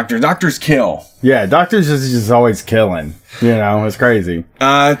 Not like doctors. Doctors kill. Yeah, doctors is just always killing. You know, it's crazy.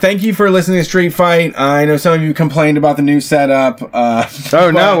 Thank you for listening to Street Fight. I know some of you complained about the new setup.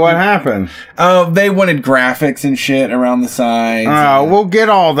 No, what happened? They wanted graphics and shit around the sides. We'll get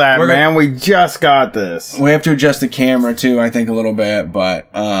all that, man. We just got this. We have to adjust the camera, too, I think, a little bit, but...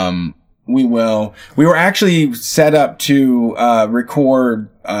 We will. We were actually set up to record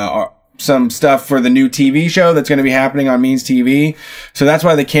some stuff for the new TV show that's going to be happening on Means TV. So that's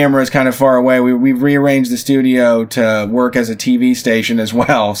why the camera is kind of far away. We've rearranged the studio to work as a TV station as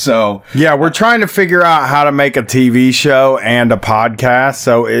well. So yeah, we're trying to figure out how to make a TV show and a podcast.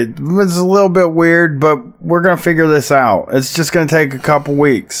 So it was a little bit weird, but we're going to figure this out. It's just going to take a couple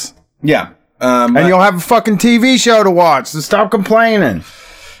weeks. Yeah. And you'll have a fucking TV show to watch. So stop complaining.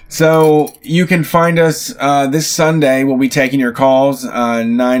 So you can find us this Sunday. We'll be taking your calls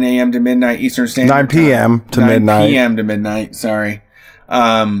 9 a.m. to midnight Eastern Standard 9 p.m. Time. to 9 midnight. 9 p.m. to midnight. Sorry.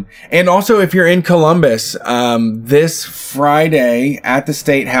 And also, if you're in Columbus, this Friday at the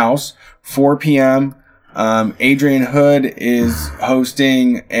State House, 4 p.m., Adrian Hood is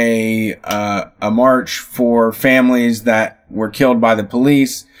hosting a march for families that were killed by the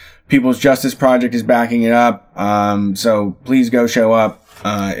police. People's Justice Project is backing it up. So please go show up.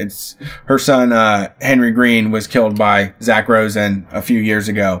 It's her son, Henry Green, was killed by Zach Rosen a few years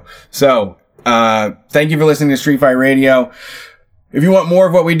ago. So, thank you for listening to Street Fight Radio. If you want more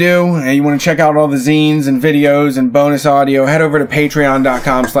of what we do and you want to check out all the zines and videos and bonus audio, head over to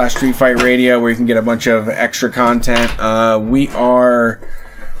patreon.com/Street Fight Radio, where you can get a bunch of extra content. We are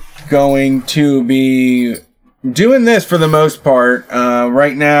going to be doing this for the most part.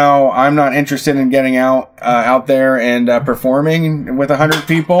 Right now, I'm not interested in getting out there and performing with 100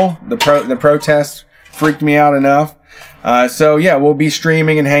 people. The protests freaked me out enough. So yeah, we'll be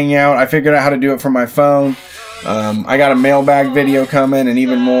streaming and hanging out. I figured out how to do it from my phone. I got a mailbag video coming and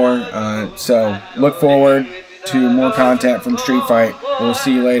even more. So look forward to more content from Street Fight. We'll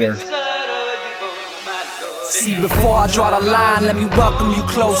see you later. See, before I draw the line, let me welcome you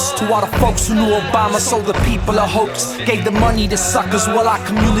close to all the folks who knew Obama sold the people a hoax. Gave the money to suckers while our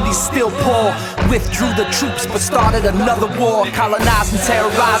community's still poor. Withdrew the troops but started another war. Colonizing,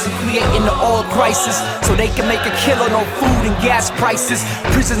 terrorizing, creating the oil crisis so they can make a kill on no food and gas prices.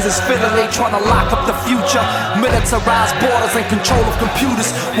 Prisons is filling, they trying to lock up the future. Militarized borders and control of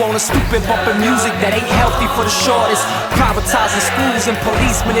computers. Want a stupid bumping music that ain't healthy for the shortest. Privatizing schools and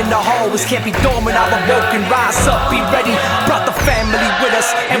policemen in the hallways. Can't be dormant, I'm awoken. Rise up, be ready. Brought the family with us,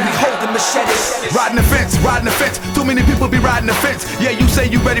 and we hold the machetes. Riding the fence, riding the fence. Too many people be riding the fence. Yeah, you say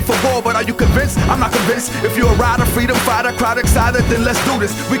you ready for war, but are you convinced? I'm not convinced. If you're a rider, freedom fighter, crowd excited, then let's do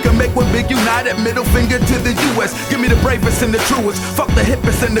this. We can make one big united, middle finger to the U.S. Give me the bravest and the truest. Fuck the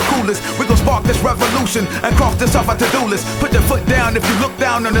hippest and the coolest. We gon' spark this revolution and cross this off our to-do list. Put your foot down if you look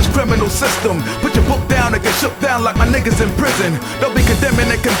down on this criminal system. Put your book down and get shook down like my niggas in prison. Don't be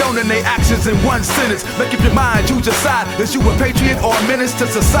condemning and condoning their actions in one sentence. Make up your mind, choose your side. Is you a patriot or a menace to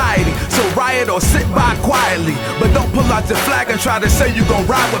society? So riot or sit by quietly. But don't pull out your flag and try to say you gon'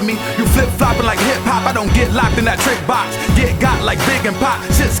 ride with me. You flip-flopping like hip-hop. I don't get locked in that trick box. Get got like Big and Pop.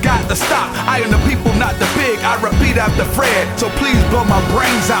 Shit's got to stop. I am the people, not the big. I repeat after Fred. So please blow my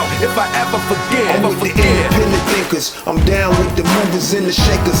brains out if I ever forget. I'm with the independent thinkers. I'm down with the movers and the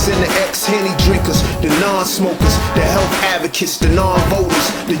shakers and the ex-Henny drinkers, the non-smokers, the health advocates, the non-voters,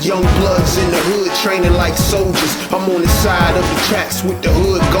 the young bloods in the hood training like soldiers. I'm on the side of the tracks with the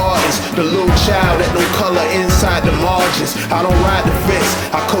hood gardens, the little child that don't color inside the margins. I don't ride the fence,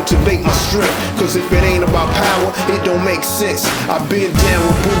 I cultivate my strength, cause if it ain't about power, it don't make sense. I've been down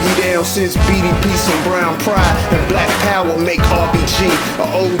with Boogie Down since BDP, some Brown Pride, and Black Power make RBG. A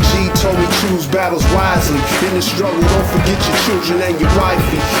OG told me choose battles wisely. In the struggle, don't forget your children and your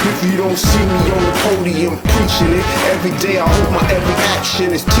wifey. If you don't see me on the podium preaching it, every day I hope my every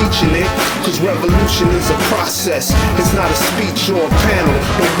action is teaching it. Cause revolution is a process, it's not a speech or a panel.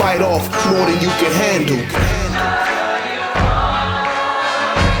 Don't bite off more than you can handle.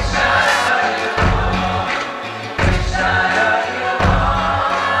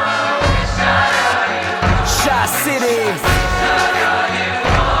 Shot City,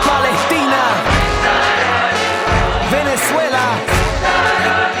 Palestina, Venezuela,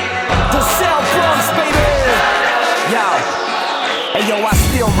 the South Bronx, baby. Yo. Yo, I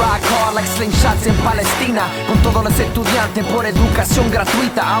still rock hard like slingshots in Palestina. Con todos los estudiantes por educación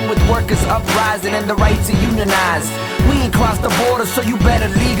gratuita. I'm with workers uprising and the right to unionize. We ain't crossed the border, so you better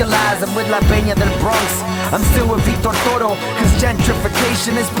legalize. I'm with La Peña del Bronx. I'm still with Victor Toro, cause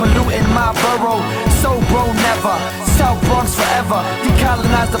gentrification is polluting my borough. So bro, never. South Bronx forever.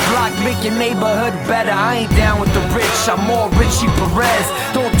 Decolonize the block, make your neighborhood better. I ain't down with the rich, I'm more Richie Perez.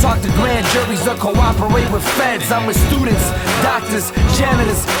 Don't talk to grand juries or cooperate with feds. I'm with students, doctors,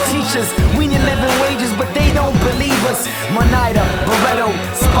 janitors, teachers. We need living wages, but they don't believe us. Monida, Barretto,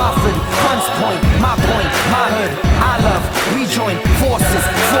 Spofford, Hunts Point, my hood, I love. We join forces,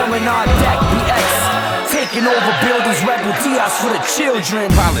 forming our deck, BX. Take taking over buildings, rebel Diaz for the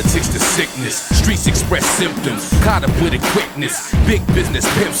children. Politics to sickness, streets express symptoms. Caught up with it quickness, big business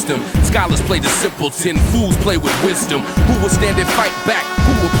pimps them. Scholars play the simpleton, fools play with wisdom. Who will stand and fight back?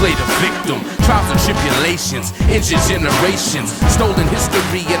 Who will play the victim? Trials and tribulations, injured generations. Stolen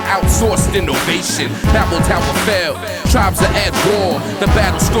history and outsourced innovation. Babel Tower fell, tribes are at war. The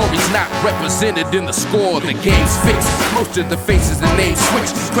battle story's not represented in the score. The game's fixed, most of the faces and names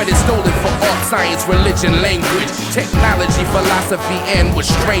switched. Credit stolen for art, science, religion, language, technology, philosophy, and what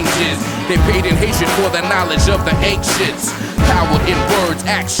strangers. They paid in hatred for the knowledge of the ancients. Power in words,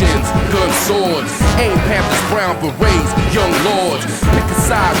 actions, guns, swords. Aim Panthers, brown berets, young lords. Pick a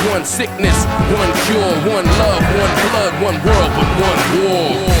side, one sickness, one cure, one love, one blood, one world, but one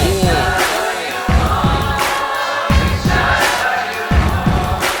war.